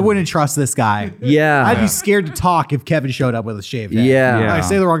 Kevin. I wouldn't trust this guy. Yeah. I'd be scared to talk if Kevin showed up with a shaved head. Yeah. Yeah. I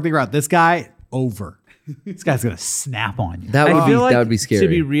say the wrong thing about this guy, over. This guy's gonna snap on you. That would I be feel like, that would be scary. To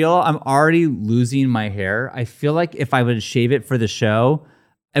be real, I'm already losing my hair. I feel like if I would shave it for the show,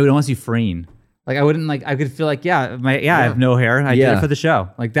 it would almost be freeing. Like I wouldn't like. I could feel like I have no hair. I did Yeah. it for the show.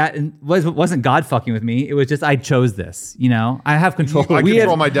 Like that wasn't God fucking with me. It was just I chose this. I have control. I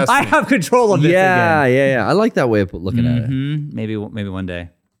control my destiny. I have control of this yeah, again. yeah. I like that way of looking at it. Maybe one day.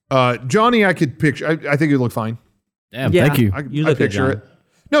 Johnny, I could picture. I think it'd look fine. Damn, Yeah. thank you. I You look good, picture John. it.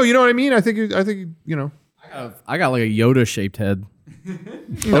 No, you know what I mean. I think I got like a Yoda shaped head.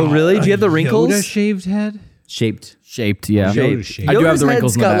 Oh, really? Do you have the wrinkles? Yoda shaved head? Shaped. Shaped, yeah. Yoda shaped. I do have Yoda's the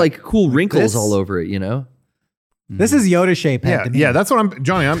wrinkles head's in the got back. like cool wrinkles This? all over it. This is Yoda shaped head. Yeah, to me. yeah. That's what I'm,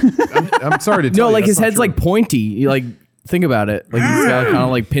 Johnny. I'm sorry to tell No, you. like that's his not head's true. like pointy. You, like think about it. Like he's got kind of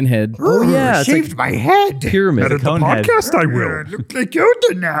like pinhead. Oh yeah, it's like my head. pyramid. Cone head. I will look like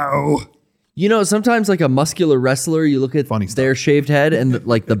Yoda now. Sometimes like a muscular wrestler, you look at Funny stuff. their shaved head and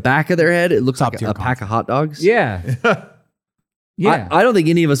like the back of their head, it looks Top like tier a pack of hot dogs. Yeah. Yeah. I don't think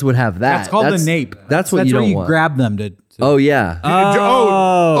any of us would have that. That's called the nape. That's what you where don't you want. grab them to. Oh yeah.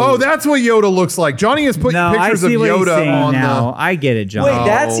 Oh, that's what Yoda looks like. Johnny has put No, I pictures of see what he's Yoda saying on now. I get it, John. Wait,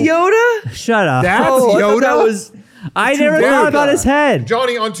 that's Yoda? Shut up. That's Oh, I thought Yoda. that was I never thought about his head.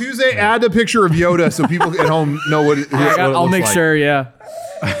 Johnny, on Tuesday, add a picture of Yoda so people at home know what it, what it I'll looks make like. sure. Yeah.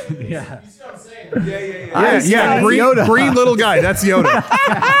 Yeah, green little guy. That's Yoda.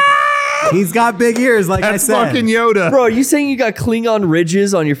 He's got big ears, like That's I said. fucking Yoda. Bro, are you saying you got Klingon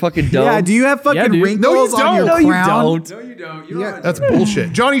ridges on your fucking dome? Yeah, do you have fucking Yeah, dude. wrinkles No, you on your don't. No, crown? you don't. No, you don't. You don't. That's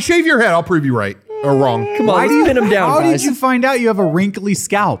bullshit. Johnny, shave your head. I'll prove you right or wrong. Come on, let's pin him down, How guys. did you find out you have a wrinkly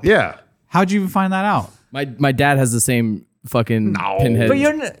scalp? Yeah. How'd you even find that out? My dad has the same fucking pinhead. But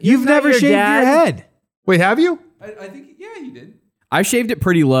You've never shaved your head. Wait, have you? I think, yeah, you did. I shaved it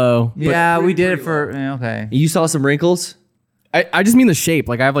pretty low. But Yeah, we did it for okay. You saw some wrinkles? I just mean the shape.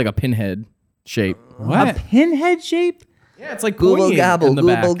 Like I have like a pinhead shape. A pinhead shape? Yeah, it's like Google pointy gabble, in the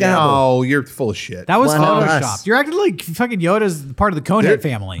Google back. gabble. Oh, you're full of shit. That was Why not photoshopped. us? You're acting like fucking Yoda's part of the Conehead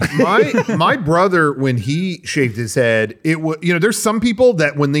family. My brother, when he shaved his head, it was, there's some people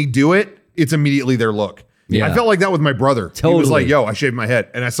that when they do it, it's immediately their look. Yeah. I felt like that with my brother. He was like, Totally. yo, I shaved my head.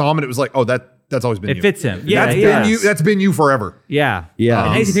 And I saw him and it was like, oh, that's always been It you. fits him. Yeah, That's yeah. been you. That's been you forever. Yeah. Yeah.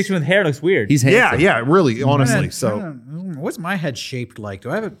 And Nancy picture with hair looks weird. He's Yeah, handsome. yeah, really, honestly. So What's my head shaped like? Do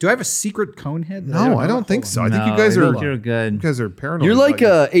I have a secret cone head? no, I don't think so. I think you guys No, are you're good. You guys are paranoid. You're like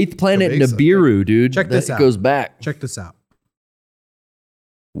about eighth planet base, I Nibiru, dude. Check this that out. goes back. Check this out.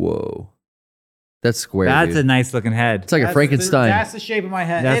 Whoa. That's square, That's dude. a nice looking head. It's like a Frankenstein. That's the shape of my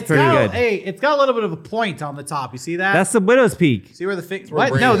head. That's It's pretty got, good. Hey, it's got a little bit of a point on the top. You see that? That's the widow's peak. see where the fix? where What?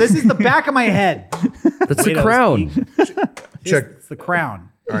 brain No, is. this is the back of my head. That's the Widow's crown. Check. It's the crown.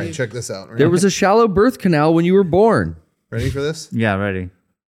 All right, check this out. There was a shallow birth canal when you were born. Ready for this? Yeah, ready.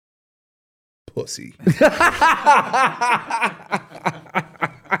 Pussy. I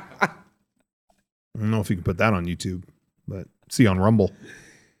don't know if you can put that on YouTube, but see on Rumble.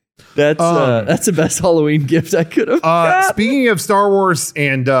 That's the best Halloween gift I could have. Speaking of Star Wars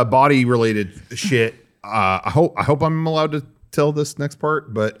and body related shit, I hope I'm allowed to tell this next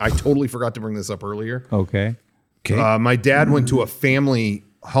part, but I totally forgot to bring this up earlier. Okay. My dad went to a family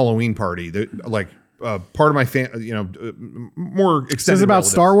Halloween party. Part of my family, more extended. This is about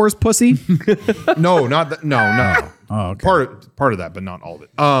relatives. Star Wars pussy. No, not that. No. Oh, okay. Part of that, but not all of it.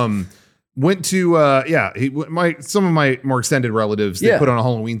 Went to some of my more extended relatives. They Yeah. put on a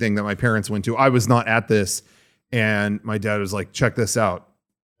Halloween thing that my parents went to. I was not at this, and my dad was like, "Check this out."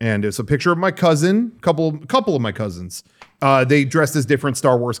 And it's a picture of my cousin, couple of my cousins. They dressed as different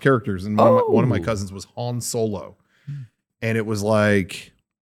Star Wars characters, and one of my cousins was Han Solo, and it was like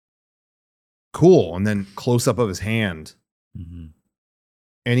cool. And then close up of his hand, and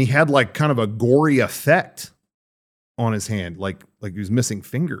he had like kind of a gory effect on his hand, like he was missing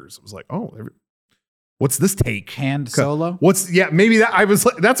fingers. It was like, oh, what's this take? Hand Solo. Maybe that I was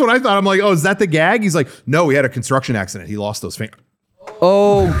like, that's what I thought. I'm like, oh, is that the gag? He's like, no, he had a construction accident. He lost those fingers.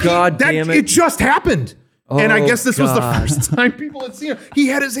 Oh, God damn It it. just happened. And I Oh, guess this was the God. first time people had seen him. He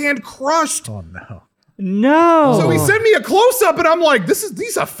had his hand crushed. Oh no. No. So he sent me a close up, and I'm like,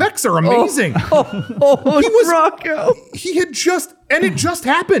 these effects are amazing. Oh, He was- Rocco. He had it just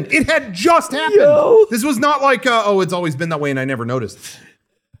happened. It had just happened. Yo. This was not like, it's always been that way and I never noticed.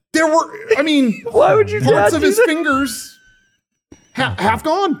 There were, Why would you parts not of do his that? fingers half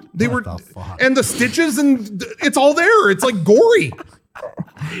gone. They were, the fuck? and the stitches, and it's all there. It's like gory.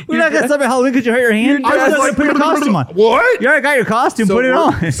 We're not gonna celebrate Halloween because you hurt your hand. I I was was like, put your costume on. What? You already got your costume. Put it we're-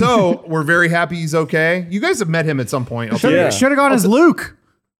 on. So we're very happy he's okay. You guys have met him at some point. I'll tell you. Yeah. Should have gone as Luke.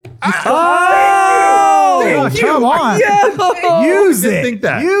 Oh, Thank you. Come on. Use didn't it. think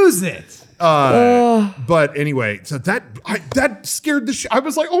that. Use it. But anyway, so that scared the shit. I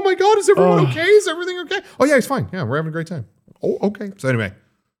was like, oh my God, is everyone okay? Is everything okay? Oh yeah, he's fine. Yeah, we're having a great time. Oh, okay. So anyway,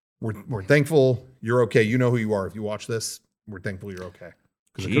 we're thankful you're okay. You know who you are. If you watch this, we're thankful you're okay.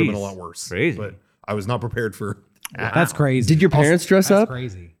 Because it could have been a Jeez. lot worse. Crazy. But I was not prepared for That's crazy. Did your parents dress That's up?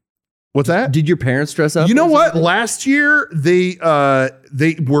 crazy. what's that? Did your parents dress up? You know what? Last year they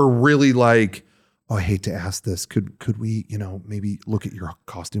were really like, oh, I hate to ask this. Could we, maybe look at your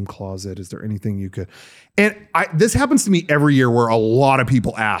costume closet? Is there anything you could? And this happens to me every year where a lot of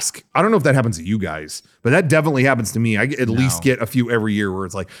people ask. I don't know if that happens to you guys, but that definitely happens to me. I at least get a few every year where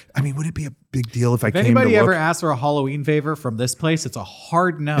it's like, would it be a big deal if I If came anybody to ever look? asks for a Halloween favor from this place, it's a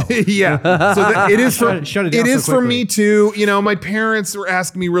hard no. Yeah. So it is for Shut it it down so is for quickly. me too. My parents were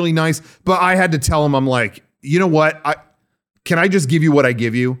asking me really nice, but I had to tell them, I'm like, you know what? Can I just give you what I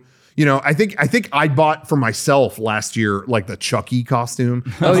give you? I think I bought for myself last year like the Chucky costume.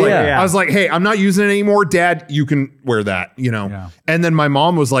 Oh, yeah. I was like, hey, I'm not using it anymore. Dad, you can wear that, Yeah. And then my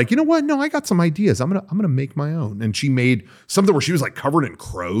mom was like, you know what? No, I got some ideas. I'm gonna make my own. And she made something where she was like covered in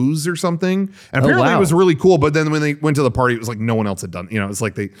crows or something. And apparently wow. it was really cool. But then when they went to the party, it was like no one else had done. It's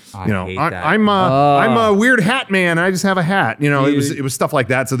like hate that. I'm a weird hat man. And I just have a hat. It was stuff like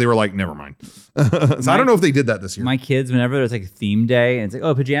that. So they were like, never mind. So I don't know if they did that this year. My kids, whenever there's like a theme day and it's like,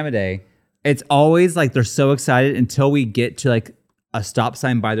 oh, pajama day, it's always like they're so excited until we get to like a stop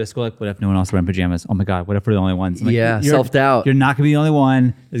sign by their school. Like, what if no one else wearing pajamas? Oh my God, what if we're the only ones? I'm like, Yeah, you're- self-doubt. You're not gonna be the only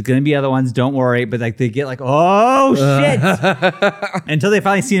one. There's gonna be other ones. Don't worry. But like they get like, oh shit, until they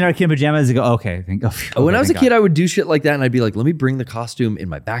finally see another kid in pajamas. They go, okay. When I was a kid, I would do shit like that, and I'd be like, let me bring the costume in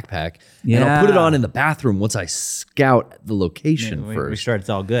my backpack, and I'll put it on in the bathroom once I scout the location we first. sure it's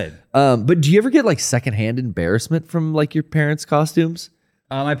all good. But do you ever get like secondhand embarrassment from like your parents' costumes?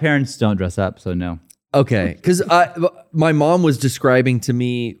 My parents don't dress up, so no. Okay, because my mom was describing to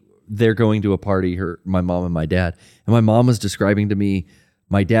me they're going to a party. My mom and my dad, and my mom was describing to me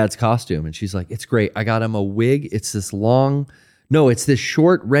my dad's costume, and she's like, "It's great. I got him a wig. It's this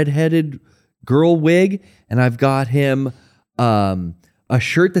short redheaded girl wig, and I've got him a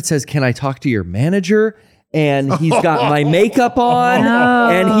shirt that says, 'Can I talk to your manager?' And he's got my makeup on,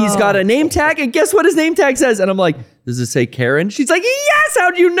 and he's got a name tag. And guess what his name tag says? And I'm like, does it say Karen? She's like, yes,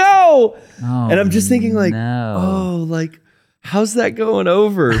 how'd you know? And I'm just thinking like, like, how's that going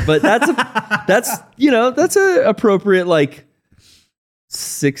over? But that's a appropriate like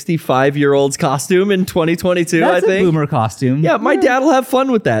 65-year-old's costume in 2022, That's I think. a boomer costume. Yeah, my dad will have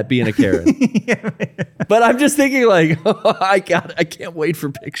fun with that being a Karen. But I'm just thinking like, I can't wait for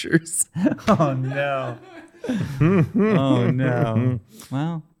pictures. Oh no. Oh no.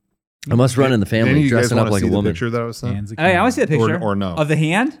 Well, I must run in the Any of family you guys dressing wanna up like see a the woman. picture that I was sent? Hands hey, I want to see a picture Or no. of the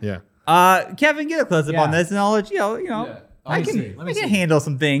hand. Yeah. Kevin, get a close up Yeah. on this, and I'll let I Let me see. can handle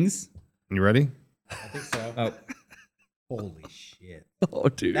some things. You ready? I think so. Holy shit. Oh,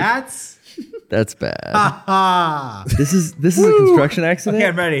 dude, That's that's bad. ah. This is a construction accident. Okay,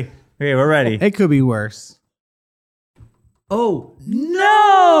 I'm ready. Okay, we're ready. It could be worse. Oh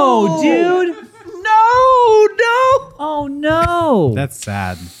No, dude. no! Oh no. That's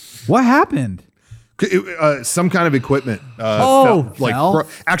sad. What happened? Some kind of equipment fell?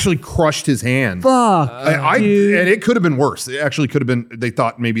 actually crushed his hand. Fuck. And it could have been worse. It actually could have been. They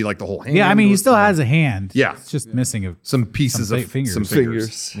thought maybe like the whole hand. Yeah, I mean, he was- still has a hand. Yeah. It's just missing some pieces some of fingers. some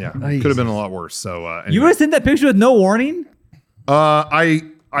fingers. Yeah, Nice. could have been a lot worse. So anyway. You would have sent that picture with no warning? I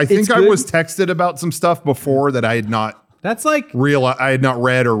think It's I good. was texted about some stuff before that I had not That's like read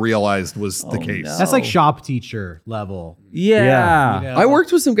or realized was the case. no. that's like shop teacher level. Yeah. You know? I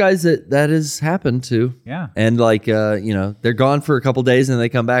worked with some guys that has happened to. Yeah. And like they're gone for a couple days and they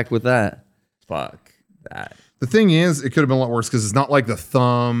come back with that. Fuck that. The thing is, it could have been a lot worse because it's not like the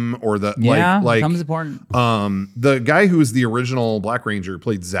thumb or the Yeah, like thumb's important. the guy who was the original Black Ranger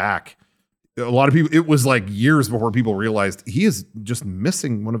played Zach. A lot of people, it was like years before people realized he is just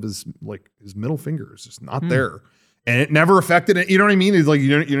missing one of his middle finger. It's just not there. And it never affected it. You know what I mean? It's like you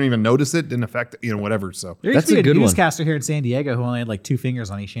don't even notice it. Didn't affect it, whatever. So There That's used to a be a good one. newscaster here in San Diego who only had like 2 fingers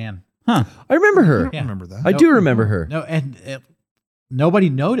on each hand. I remember her. I remember that. I do remember her. No, and nobody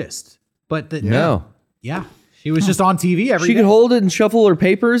noticed. But No. yeah, she was just on TV every She day. could hold it and shuffle her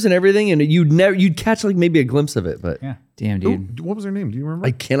papers and everything, and you'd catch like maybe a glimpse of it, but Yeah. Damn, Ooh, dude. what was her name? Do you remember?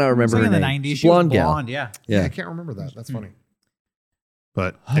 I cannot remember Like her in the name. 90s. She's She was blonde gal. blonde, yeah. I can't remember that. That's funny.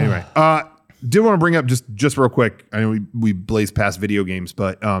 But anyway, did want to bring up just real quick. I know we blazed past video games,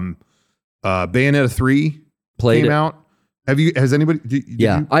 but Bayonetta 3 Played came it. out. Has anybody? Did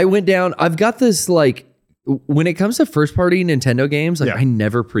Yeah, you- I went down. I've got this like when it comes to first party Nintendo games, like Yeah. I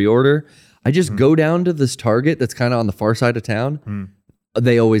never pre-order. I just go down to this Target that's kind of on the far side of town.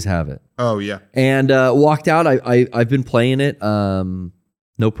 They always have it. Oh yeah. And walked out. I've been playing it.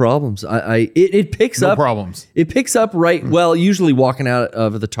 No problems. It picks No up. problems. It picks up right. Well, usually walking out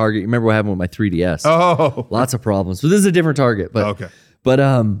of the Target. You remember what happened with my 3DS? Oh. Lots of problems. But this is a different Target. But Okay. But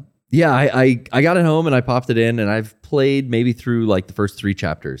yeah, I got it home and I popped it in and I've played maybe through like the first 3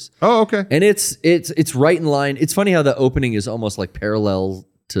 chapters. Oh, okay. And it's right in line. It's funny how the opening is almost like parallel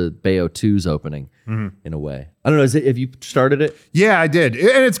to Bayo 2's opening in a way. I don't know. Have you started it? Yeah, I did.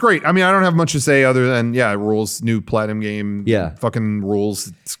 And it's great. I mean, I don't have much to say other than, it rules. New platinum game. Yeah. Fucking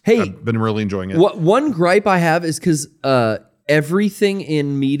rules. Hey, I've been really enjoying it. What one gripe I have is because everything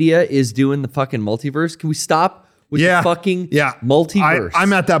in media is doing the fucking multiverse. Can we stop with the fucking multiverse?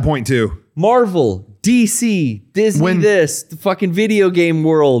 I'm at that point too. Marvel, DC, Disney, When- the fucking video game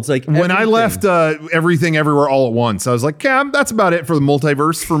worlds. Like When I everything. left Everything Everywhere All at Once, I was like, that's about it for the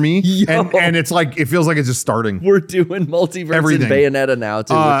multiverse for me. Yo. And it's like, it feels like it's just starting. we're doing multiverse Everything. in Bayonetta now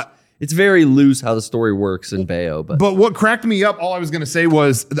too. which- it's very loose how the story works in Bayo, but But what cracked me up, all I was going to say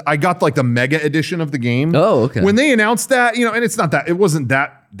was I got like the mega edition of the game. Oh, okay. When they announced that, and it's not that, it wasn't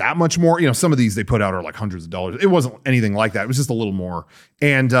that much more. Some of these they put out are like hundreds of dollars. It wasn't anything like that. It was just a little more.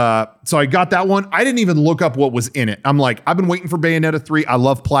 And so I got that one. I didn't even look up what was in it. I'm like, I've been waiting for Bayonetta 3. I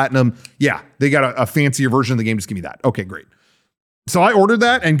love Platinum. Yeah, they got a fancier version of the game. Just give me that. Okay, great. So I ordered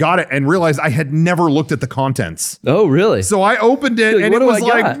that and got it and realized I had never looked at the contents. oh really? So I opened it Like, and what it do was I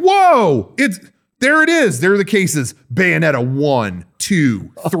like, got? whoa, there it is. There are the cases. Bayonetta 1,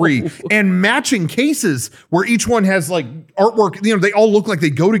 2, 3, and matching cases where each one has like artwork. They all look like they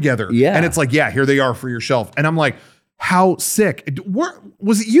go together. Yeah. And it's like, here they are for your shelf. And I'm like, how sick.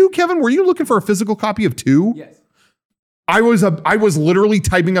 Was it you, Kevin? Were you looking for a physical copy of 2? Yes. I was literally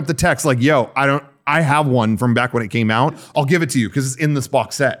typing up the text like, I have one from back when it came out. I'll give it to you because it's in this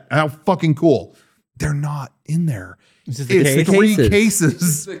box set. How fucking cool. They're not in there. It's just It's the case? 3 Cases.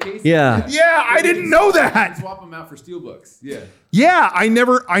 cases. The case- Yeah. Yeah, I didn't know that. Swap them out for steelbooks. Yeah. Yeah, I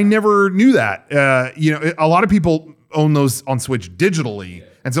never knew that. A lot of people own those on Switch digitally.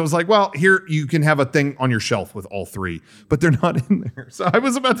 And so it was like, well, here you can have a thing on your shelf with all 3, but they're not in there. So I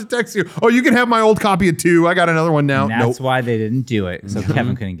was about to text you, you can have my old copy of 2. I got another one now. And that's Nope. why they didn't do it. So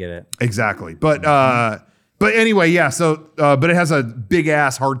Kevin couldn't get it. Exactly. But anyway, yeah. So, but it has a big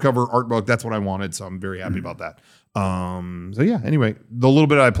ass hardcover art book. That's what I wanted. So I'm very happy about that. So yeah, anyway, the little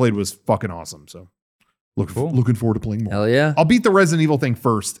bit I played was fucking awesome. So looking forward to playing more. Hell yeah. I'll beat the Resident Evil thing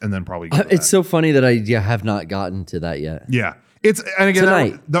first and then probably go to It's so funny that I have not gotten to that yet. yeah. And again,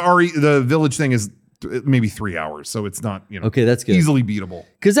 Tonight. the village thing is maybe 3 hours. So it's not, Okay, that's good. easily beatable.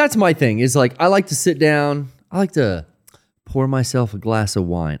 Because that's my thing. Is like I like to sit down. I like to pour myself a glass of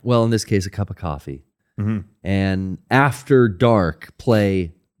wine. Well, in this case, a cup of coffee. Mm-hmm. And after dark,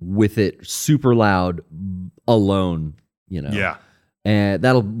 play with it super loud alone. Yeah. And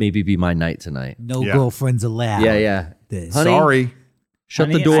that'll maybe be my night tonight. No Yeah. girlfriends allowed. Yeah. This. Honey, Sorry. shut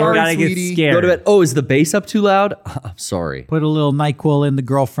Honey, the door. I gotta sweetie. get scared. Go to bed. Oh, is the bass up too loud? I'm sorry. Put a little NyQuil in the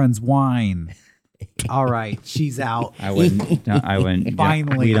girlfriend's wine. All right, she's out. I wouldn't. No, I wouldn't.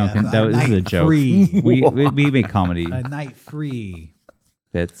 Finally, we don't. This is a night joke. free. We make comedy Night free.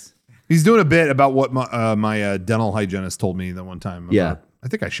 bits. He's doing a bit about what my dental hygienist told me the one time. Yeah. I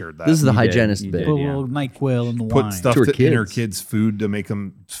think I shared that. This is the You did, hygienist you bit. did. Put a Yeah. little NyQuil in the put wine. stuff To her in her kids. kids' food to make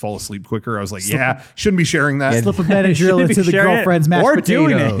them fall asleep quicker. I was like, shouldn't be sharing that. Slip a Benadryl Shouldn't be into the sharing it girlfriend's mashed or potatoes.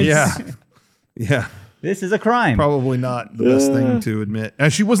 doing it. Yeah. Yeah. This is a crime. Probably not the best thing to admit.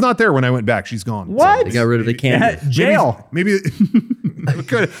 And she was not there when I went back. She's gone. What? They got rid of the candy. Jail. Maybe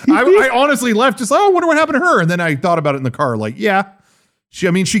good. I honestly left just, I wonder what happened to her. And then I thought about it in the car. Like, yeah. She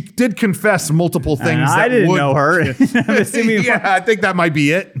did confess multiple things. And that I didn't would, know her. I'm assuming. Yeah, I think that might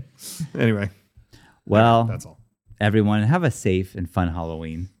be it. Anyway, Well, that's all. everyone, have a safe and fun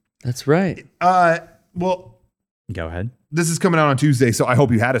Halloween. That's right. Well, Go ahead. this is coming out on Tuesday, so I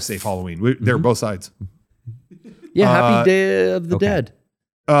hope you had a safe Halloween. They're both sides. Yeah, happy Day of the okay. Dead.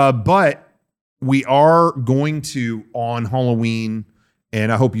 But we are going to, on Halloween,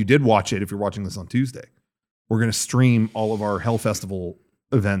 and I hope you did watch it if you're watching this on Tuesday, we're going to stream all of our Hell Festival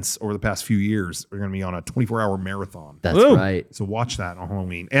events over the past few years. We're going to be on a 24-hour marathon. That's Woo. right. So watch that on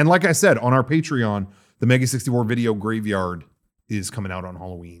Halloween. And like I said, on our Patreon, the Mega64 video graveyard is coming out on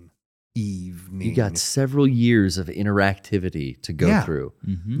Halloween evening. You got several years of interactivity to go Yeah. through.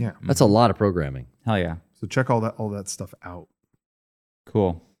 Yeah. That's a lot of programming. Hell yeah. So check all that stuff out.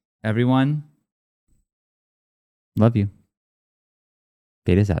 Cool. Everyone, love you.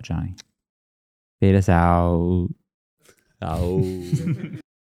 Fade us out, Johnny. Fade us out. Oh.